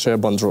keqe që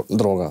e bën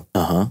droga.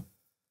 Aha.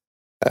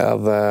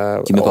 Edhe...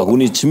 Ki me pagu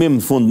një qmim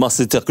në fund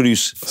masit të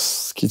krysh.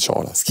 Ski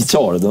qare,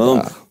 dhe më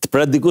thonë, të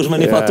pret dikush me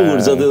një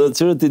faturë, që dhe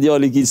qërë të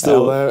ideali ki qëto.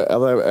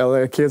 Edhe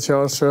keqja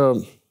është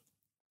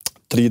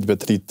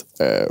trit.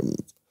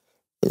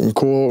 Në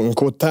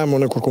ko temë,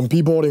 unë kur kom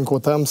pi bari, në ko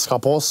temë, s'ka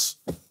pas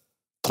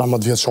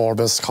 13 vjeqarë,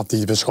 bes, s'ka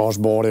tipe, s'ka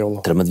është bari.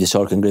 13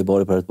 vjeqarë kënë grej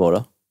bari për e të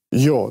para?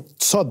 Jo,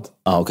 sot.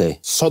 Okej.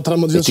 Sot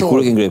 13 vjeqarë. E ti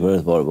kur kënë grej për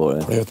e të para,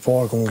 bari? Për e të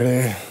para kënë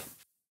grej...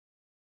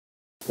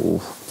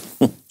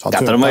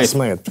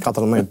 14.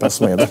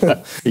 15.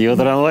 Jo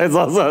 13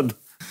 sa sot.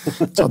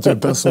 Që aty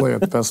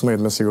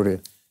 15 me siguri.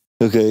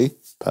 Okej.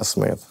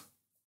 15.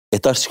 E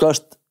tash qka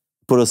është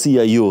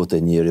porosia jote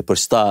njëri, për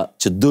qëta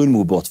që dojnë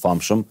mu bot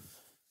famshëm,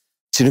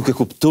 që nuk e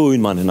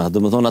kuptojnë manina,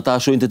 dhe më thonë ata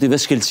shojnë të ti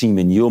vesh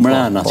shkelqimin, jo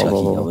mrena që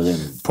ka kia.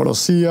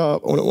 Porosia,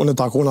 unë e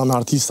takona me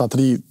artista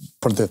 3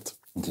 për dit.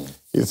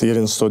 I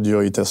thiri në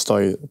studio, i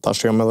testoj,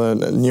 tash jam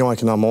edhe një e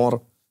kina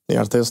marë, një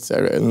artist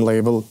në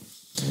label,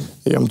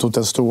 jam të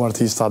testu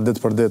artista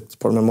ditë për ditë,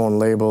 për me mon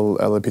label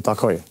edhe pi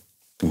takoj.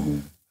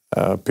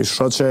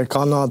 Pisho që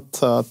kanë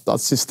atë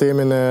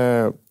sistemin e...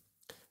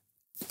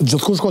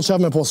 Gjithkush ko qef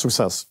me po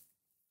sukses.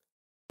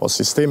 Po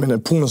sistemin e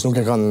punës nuk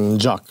e kanë në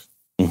gjak.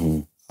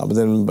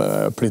 Abedin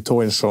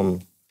pritojnë shumë,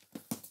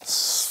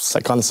 se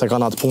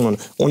kanë atë punën.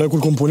 Unë e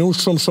kur kom punu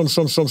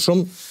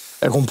shumë,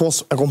 e kom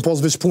pos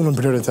veç punën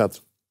prioritet.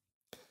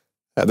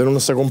 Edhe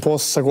nëse kom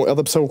pos,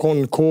 edhe pse u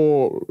konë ko,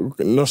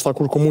 nështë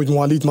kur kom ujtë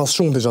mualit mas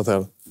shumë të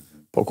gjatër.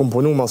 Po kom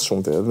punu mas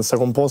shumë të. Nëse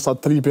kom pos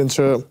atë tripin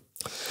që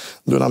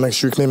duna me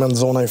këshy kneme në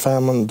zona i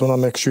femën, duna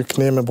me këshy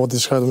kneme, po t'i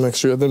shkaj du me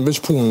këshy, edhe veç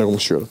punën e kom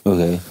këshyrë.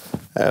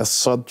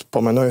 Sot po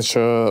menoj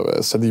që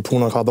se di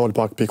puna ka dollë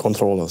pak pi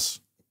kontrolës.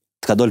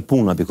 Ka dollë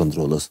puna pi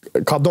kontrolës?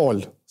 Ka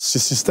dollë. Si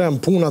sistem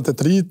punat e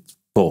trit,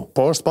 po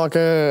është pak e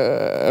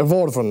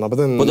vorfën. Po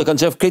do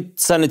kanë qef këtë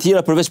sen e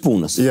tjera përveç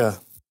punës? Ja.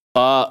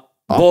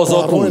 Bozo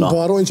puna? Po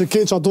arrojnë që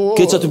keq ato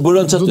du të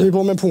një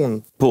po me punë.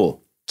 Po.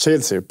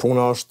 Chelsea,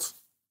 puna është...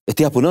 E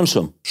ti a punën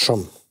shumë?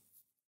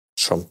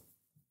 Shumë.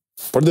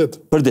 Për ditë?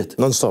 Për ditë?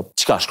 Non-stop.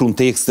 Qka, shkruan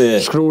tekste?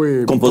 Shkruaj,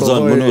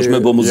 kompozon, mënosh me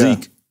bo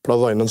muzik?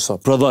 Prodhoj, non-stop.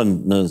 Prodhon,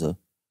 non-stop?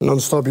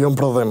 Non-stop, jom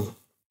prodhim.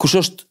 Kush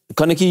është,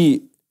 ka në ki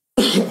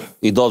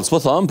i dalë, s'po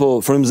thamë, po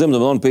frymëzim dhe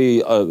më donë pej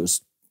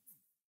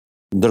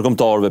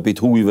ndërkombëtarëve, pej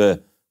të hujve,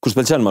 kush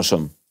pëlqen ma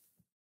shumë?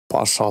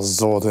 Pasha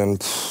zotin...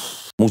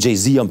 Mu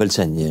Jay-Z-a më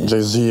pëlqen një?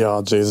 Jay-Z-a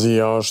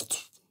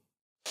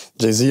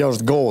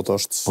është goat,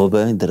 është... Po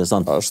be,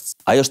 interesant. Ajo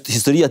është,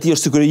 historia ti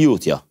është sikur e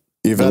jutja.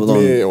 I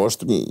vetëmi,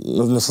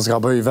 nëse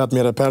s'ka bëj, i vetëmi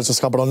reper që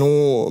s'ka pranu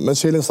me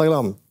qelë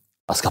Instagram.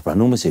 A s'ka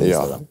pranu me qelë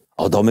Instagram?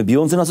 A do me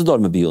Beyoncé, a se do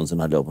me Beyoncé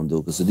në halopën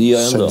duke? Se di a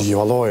e ndo? Se di,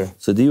 valoj.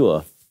 Se di a?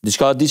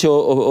 Diçka di që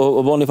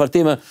o bo një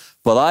fartime,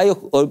 po dhe ajo,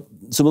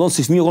 se më donë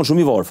si fëmijë o konë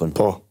shumë i varfën.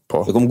 Po.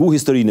 E kom gu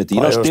historinë e ti,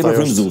 në është tepër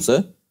frymëzuese,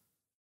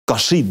 ka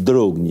shit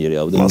drog njëri.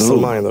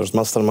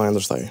 Mastermind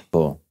është aji.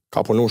 Po. Ka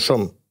punu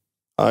shumë.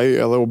 Aji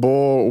edhe u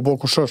bo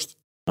kush është.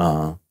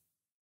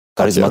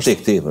 Karizmatik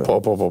tepër. Po.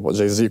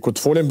 Jay-Z, ku të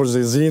folim për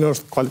Jay-Z në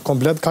është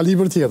komplet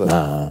kalibër tjetër.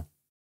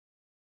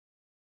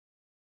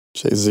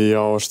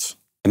 Jay-Z-a është...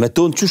 E me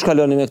tonë, që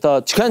shkalloni me këta,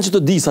 që kanë që të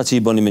disa që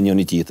i bëni me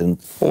njëni tjetën?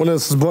 Unë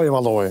s'bëj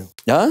valoj.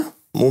 Ja?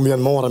 Mu m'jen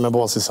more me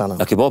bo si sena.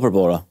 A ke bo për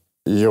para?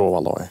 Jo,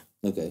 valoj.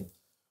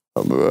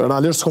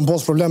 Realisht s'kom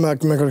pos probleme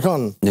me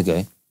kërkan.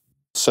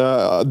 Se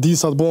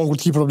disa të bojnë ku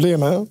t'ki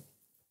probleme,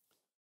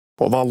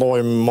 po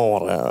valoj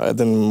more,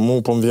 edhe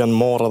mu po m'vjen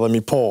more dhe mi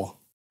po.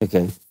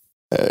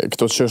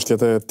 Këto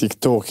qështjet e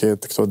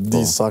TikTokit, këto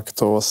disa,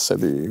 këto se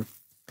di...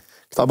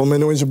 Këta po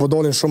menojnë që po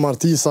dolin shumë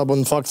artista, po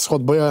në fakt s'ko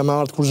të bëja e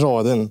me artë kur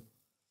gjohet,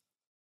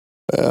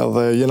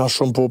 edhe jena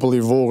shumë popull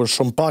i vogër,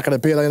 shumë pak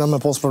repera jena me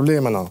pos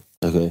probleme na.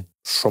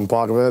 Shumë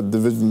pakve,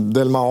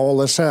 del ma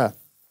hall e she,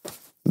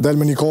 del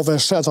me një kofe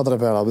e she qatë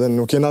repera,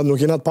 nuk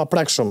jena të pa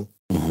prekshëm.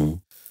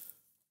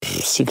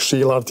 Si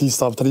këshilla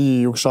artista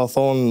pëtri, ju kësha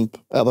thonë,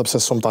 edhe pse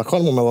s'um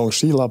takon mu me dhonë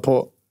këshilla,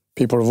 po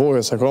pi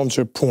përvojë se kom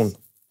që punë.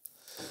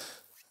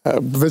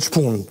 Veç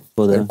punë,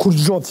 kur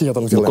gjotë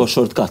tjetër në fillim. Nuk o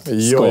shortcut.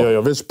 Jo,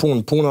 veç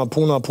punë,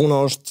 puna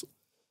është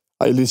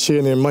a i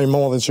liqeni maj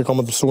madhe që ka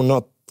më të mësu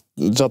natë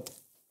gjatë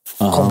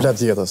komplet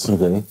jetës.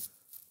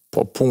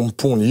 Po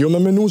punë, jo me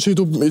menu që i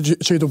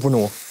tu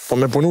punu, po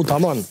me punu të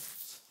aman.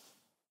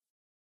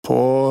 Po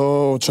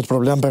që të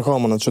problem pe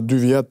kamën, që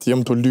 2 vjetë jem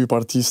të lyp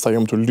artista,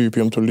 jem të lyp.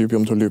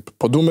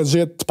 Po du me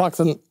gjetë të pak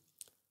të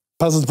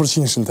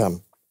 50% në temë.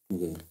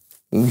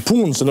 Në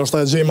punë, se nështë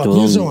ta e gjejmë atë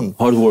një zonë.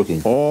 Hard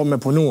working. Po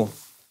me punu.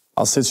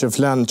 Asi që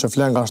flen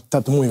ka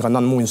 8 mujë, ka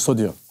 9 mujë në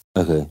studio.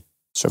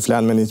 Që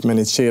flen me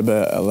një qebe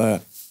edhe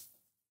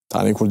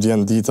tani kur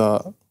djenë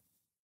dita...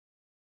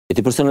 E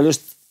ti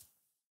personalisht,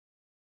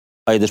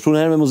 a i dëshpru në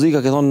herë me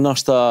muzika, ke thonë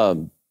nashta,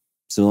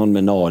 si më thonë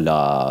me Nala,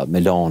 me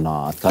Lana...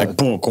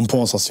 Po, kom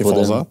posa si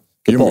faza.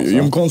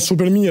 Jëm konë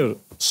super mirë,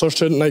 së është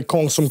që na i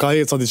kongë së më ka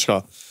eca diqka.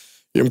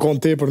 Jëm konë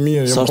te për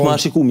mirë. Sa është ma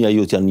shikumja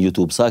jut janë në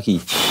YouTube, sa ki?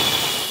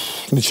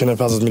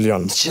 150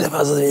 milion.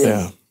 150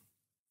 milion?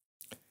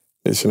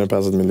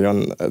 150 milion,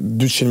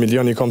 200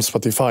 milion i kom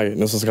Spotify,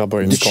 nëse s'ka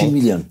bëjnë. 200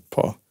 milion?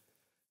 Po.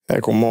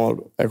 E kom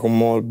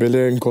marë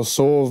bile në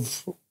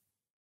Kosovë,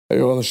 e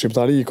jo në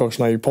Shqiptari, ka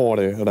këshna i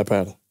pari,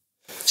 reper.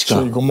 Qka?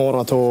 Që i kom marë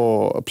ato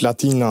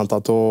platinat,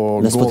 ato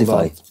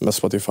goldat. Me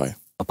Spotify.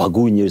 A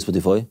paguj njëri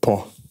Spotify?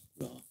 Po.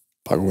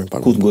 Paguj.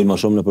 Ku të ngojnë ma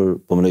shumë në për,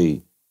 po më nëj,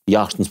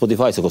 jashtë në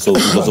Spotify, se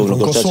Kosovë në Kosovë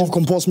në Kosovë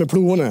kom pas me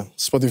pru une,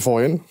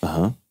 Spotify-in.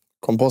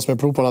 Kom pas me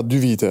pru për atë 2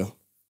 vite.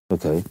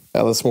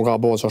 Edhe s'mu ka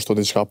bo që ashtu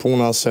diqka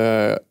puna se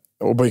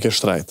u bëjke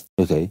shtrejt.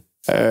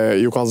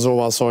 Ju ka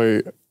zova asoj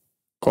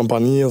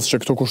kompanijës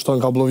që këtu kushton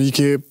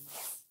kabloviki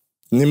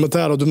 1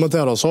 euro, 2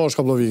 euro, sa është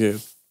kabloviki?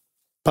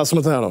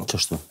 15 euro.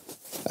 Qështu?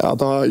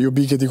 Ata ju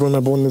bike t'ikon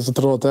me bon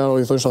 20-30 euro,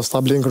 i thosht as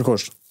ta blen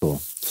kërkush.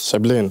 Se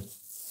blen.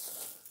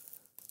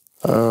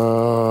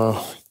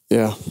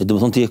 E du më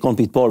thonë ti e konë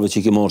pitë parve që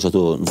i ke marrë që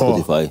tu në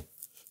Spotify?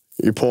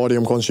 I pari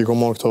jem konë që i ke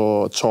marrë këto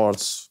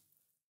charts.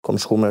 Kom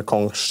shku me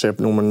kong Shqip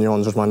numër 1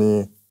 në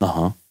Gjermani.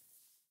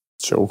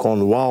 Që u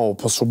konë wow,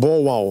 po su bo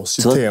wow, si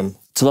tem.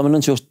 Cëla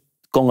menën që është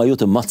kënga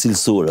jote më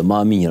cilësore, më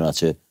e mira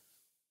që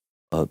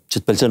të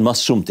pëlqen më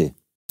shumë ti?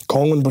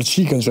 Këngën për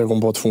qikën që e kom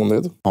po të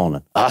fundit.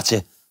 Honën. Që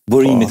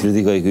burimit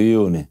kritikoj ky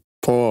juni.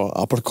 Po, a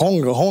për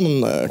këngë, honën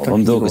Po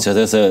më duket që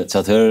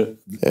atëherë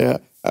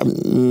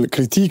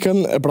kritikën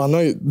e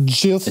pranoj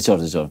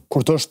gjithë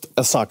kur të është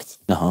e sakt.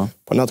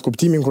 Po në atë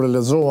kuptimin kur e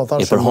lexova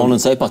thash. Për honën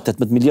sa i pak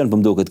 18 milion po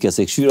më duket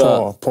kësaj këshyra.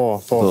 Po.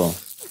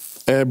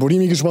 E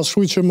burimi kish pas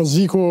shkruaj që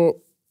MOZZIKu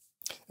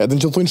edhe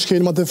në që thonë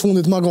shkelmat e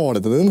fundit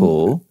magaret, edhe. Po.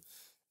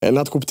 E në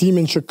atë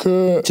kuptimin që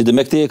që dhe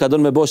me këti e ka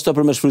donë me bo qëta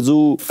për me shfrytzu.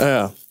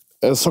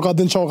 So ka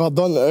din qa ka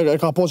donë, e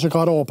ka po që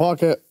ka ro pak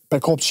e pe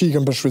kop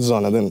qikën për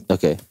shfrytzën, edhin.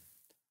 Okej.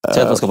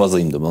 Qëtë pas ka pas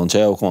dhim, dhe më dhënë, që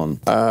e u konë?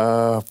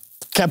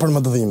 Kepër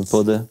më të dhimë. Po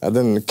dhe?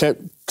 Edhin,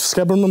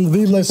 s'kepër më të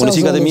dhimë, unë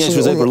që ka dhe mija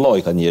shfrytzaj për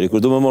lojka njeri, kur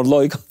du me mor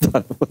lojka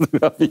të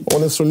fotografi.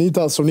 Unë e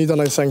sunita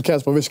në isen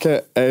keq, po vish ke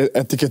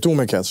etiketu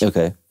me keq.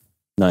 Okej,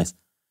 nice.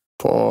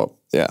 Po,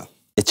 yeah.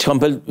 E që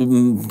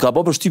ka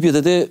po për shtypjet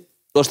e te,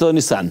 është edhe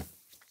një sen.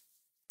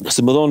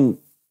 Se më thonë,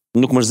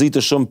 nuk mërzitë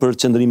shumë për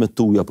qëndrimet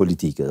tuja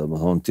politike, më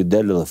thonë, ti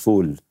delë dhe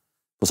full,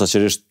 po sa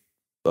qërisht,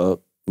 të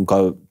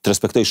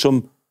respektoj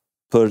shumë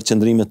për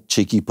qëndrimet që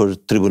i ki për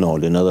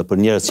tribunalin, edhe për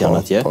njerës që janë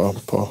atje.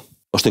 Po.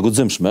 është e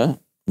guximshme,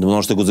 dhe më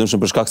thonë është e guximshme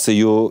për shkak se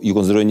ju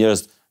konsideroj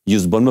njerës, ju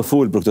s'bën më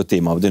full për këtë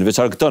tema, dhe në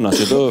veçar këtëna,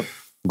 që të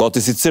gati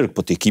si cirk,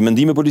 po ti ki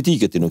mendime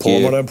politike, ti nuk je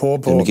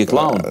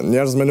clown.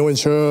 Njerëz menojnë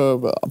që,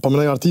 po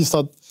mënej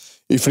artistat,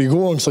 i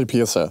frigohen kësaj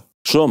pjese.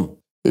 Shumë.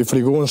 I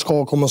frigohen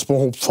shkaku mos po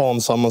hup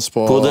fansa, mos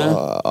po... Po dhe?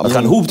 A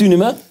kanë hup ty një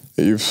me?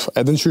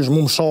 Edhe në qysh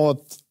mu më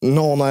shahat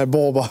nana e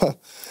baba,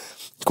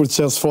 kur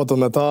qes foto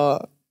me ta,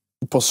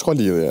 po s'ka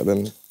lidhje, edhe.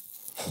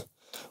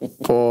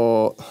 Po...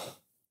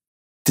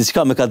 Ti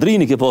qka, me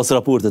Kadrini ke pas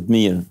raportet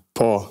mirë?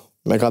 Po,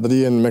 me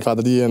Kadrin, me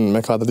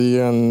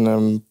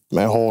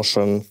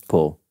Hoshën.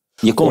 Po.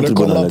 Je kom tribunal tribunal atje? Unë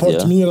kom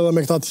raport mirë edhe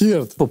me këta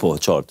tjertë. Po,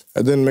 qartë.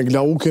 Edhe me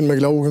Glaukin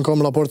kom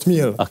raport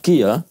mirë. A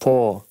ki, a?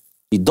 Po.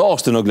 I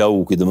dashtë në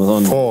Glauki, dhe më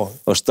thonë,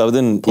 është të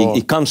vëdin,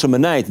 i kanë shumë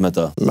nejt me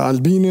ta. Me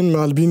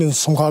Albinin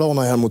s'm ka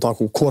rona jam u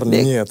taku, kur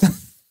një jetë.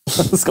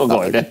 S'ka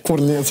gojnë.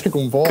 Kur një jetë që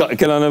kum po.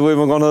 Kena nevoj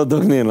më kanë edhe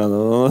dëknina.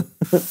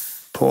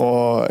 Po...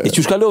 E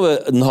që shkallove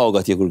në Haga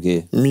atje kur ki?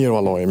 Mirë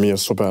valoj, mirë,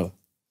 super.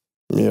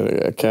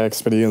 Mirë, ke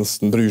eksperiencë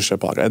ndryshe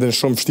pak. Edhe në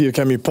shumë fështirë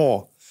kemi po.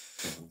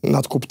 Në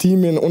atë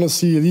kuptimin, unë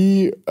si i ri,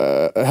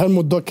 her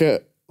mu do ke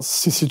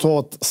si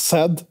situatë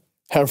sad,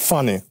 her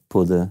funny. Po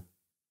dhe.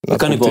 E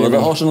ka një po edhe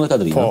Hoshën dhe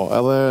Kadrina? Po,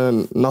 edhe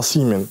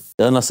Nasimin.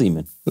 Edhe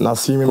Nasimin?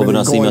 Nasimin me një gojnë. Po për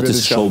Nasimin aty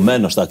si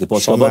showman është aki, po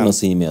që ka bërë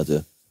Nasimi aty?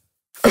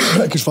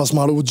 Kish pas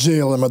marru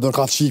gjellë me do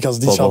ka qika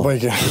s'di qa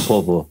bëjke. Po.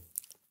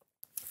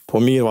 Po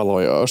mirë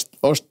valoj,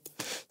 është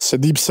se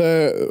di pse,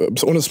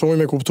 unë s'pëmoj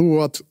me kuptu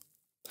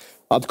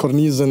atë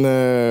kornizën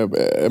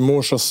e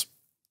moshës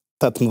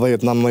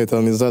 18, 19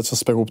 dhe 20 që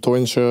s'pe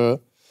kuptojnë që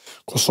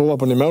Kosova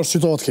për një me është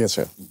situatë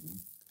keqe.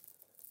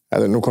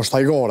 Edhe nuk është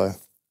tajgare.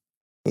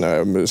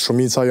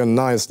 Shumica janë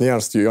nice,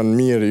 njerëz janë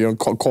mirë,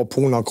 ka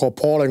puna, ka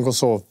pare në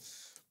Kosovë.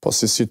 Po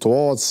si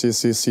situatë,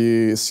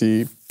 si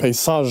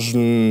pejsazh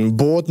në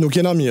botë nuk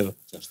jena mirë.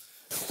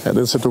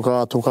 Edhe se tu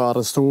ka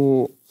arrestu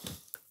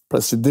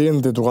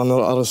presidenti, tu ka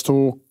arrestu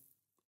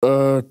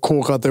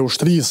kokat e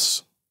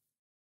ushtrisë.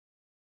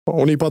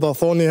 Unë i pa ta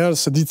thonë njëherë,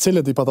 se di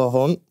cilët i pa ta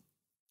thonë,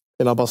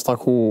 kena pas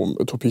taku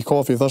të pi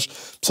kafi, thash,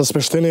 pëse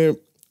s'peshteni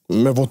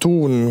me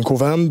votu në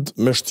kuvend,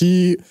 me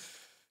shti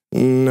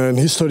në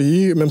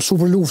histori, me mësu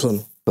për luftën.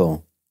 Po.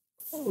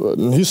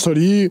 Në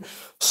histori,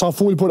 sa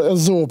full për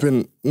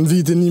Ezopin, në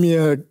vitin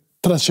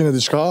 1300 e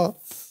diçka,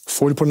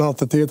 full për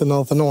 98,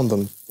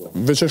 99.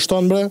 Veç e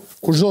shtonë bre,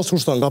 kur gjdo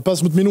s'kushtonë, nga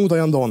 15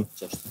 minuta janë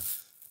donë.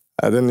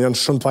 Edhe janë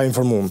shumë pa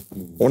informum.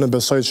 Unë e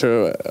besoj që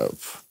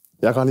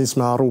ja ka njës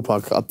me arru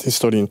pak atë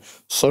historinë.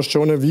 Së është që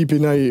unë e vi për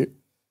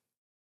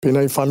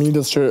nej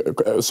familjes që,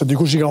 se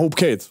dikush i ka hup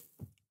ketë.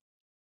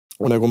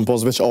 Unë e kom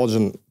pos veç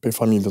agjen për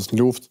familjes në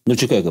luft. Në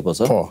që ke pos,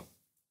 a? Po.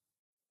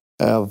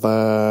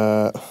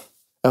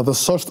 Edhe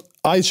së është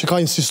aj që ka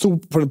insistu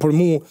për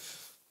mu,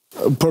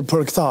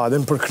 për këta, edhe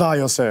për kraj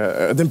ose,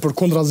 edhe për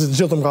kundra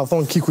gjithë më ka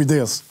thonë ki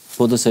kujdes.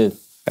 Po dhe se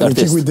artist.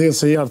 Ki kujdes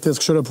se i artist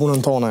këshire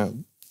punën tone.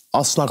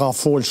 Asë nga ka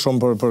folë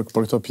shumë për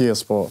këtë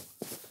pjesë, po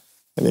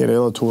njëre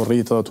edhe të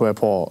rritë edhe të e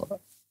po.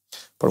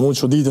 Për mu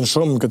që ditën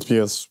shumë në këtë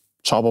pjesë,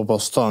 qapo po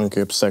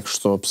stënke, pse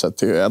kështu, pse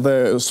ty. Edhe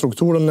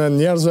strukturën e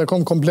njerëzve e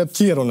kom komplet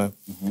tjerune.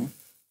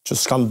 Që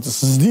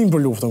s'din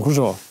për luftën,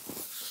 kusho.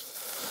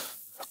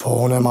 Po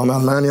unë e ma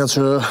merë menja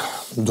që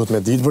du të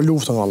me ditë për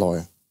luftën, valoj.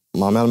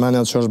 Ma merë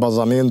menja që është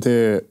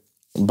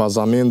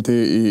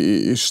bazamenti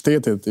i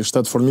shtetit, i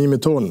shtetë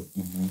formimit tonë.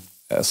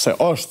 Se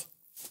është.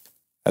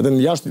 Edhe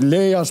në jashtë,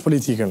 leje jashtë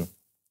politikën,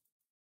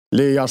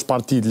 leje jashtë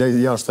partit,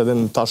 leje jashtë edhe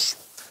në tash,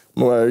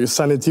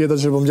 seni tjetër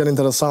që për më gjenë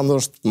interesant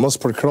është mos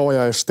për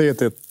kraja e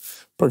shtetit,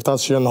 për këta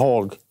që jenë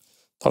hagë.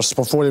 Tash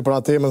s'po foli për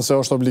atemën se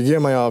është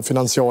obligim aja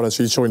financiare që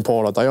i qojnë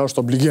parat, aja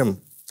është obligim.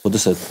 Po dhe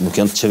se nuk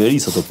janë të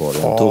qeverisë ato pare,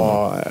 janë tonë.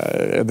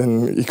 Edhe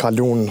i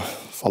kalun,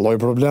 falloj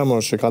probleme,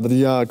 që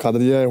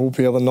kadria e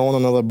hupi edhe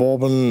nanën edhe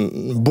babën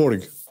në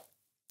burg.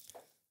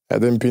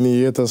 Edhe në pini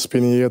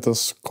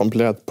jetës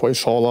komplet, po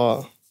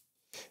inshallah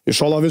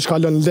veç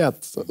kalon let,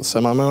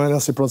 se ma me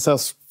si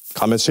proces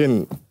ka me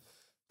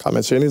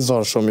qenë i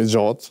zarë shumë i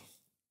gjatë.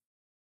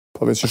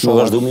 Po veç Më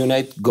vazhdu me ju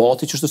nejtë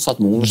gati që shtu sa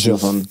të mund,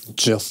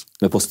 gjithë.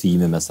 me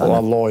postime, me sa. Po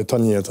Allah, të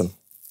njetën.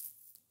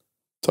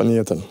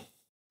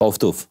 Pa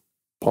uftuf.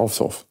 Pa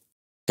uftuf.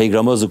 Hej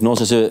Gramozë,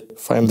 kënaqesh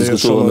që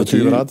diskutova me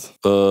ty.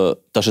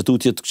 Ta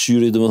shëtutje të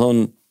këqyri, dhe më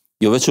thonë,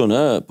 jo veç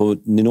unë, po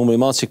një numër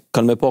i madh që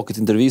kanë me pa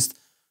këtë intervistë,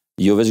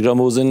 jo veç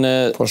Gramozin e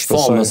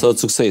famës së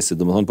suksesit,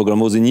 dhe më thonë, po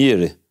Gramozin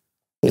njeri,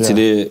 i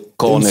cili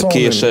ka në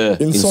keshe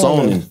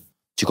insanin,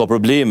 që ka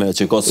probleme,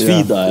 që ka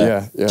sfida,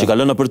 që ka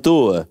lëna për to.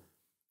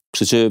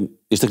 Kështu që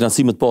ishte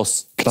kënaqësi të pas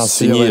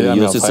si njeri,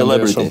 jo si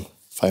celebrity.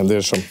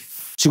 Faleminderit shumë.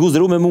 Që ku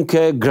zëru me mu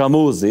ke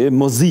Gramozi,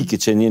 MOZZIK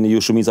që njeni ju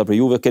shumica për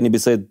juve, keni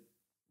bised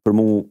për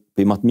mu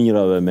për i matë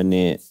mirave me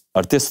një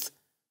artist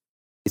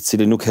i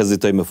cili nuk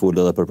hezitoj me full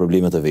edhe për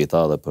problemet e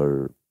veta, edhe për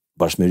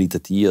bashkëmerit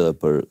e ti, edhe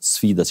për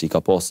sfida që i ka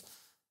pas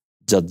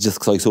gjatë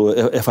gjithë kësa i këso.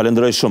 E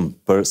falenderoj shumë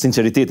për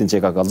sinceritetin që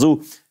e ka kallëzu,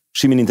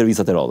 shimin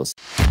intervistat e radhës.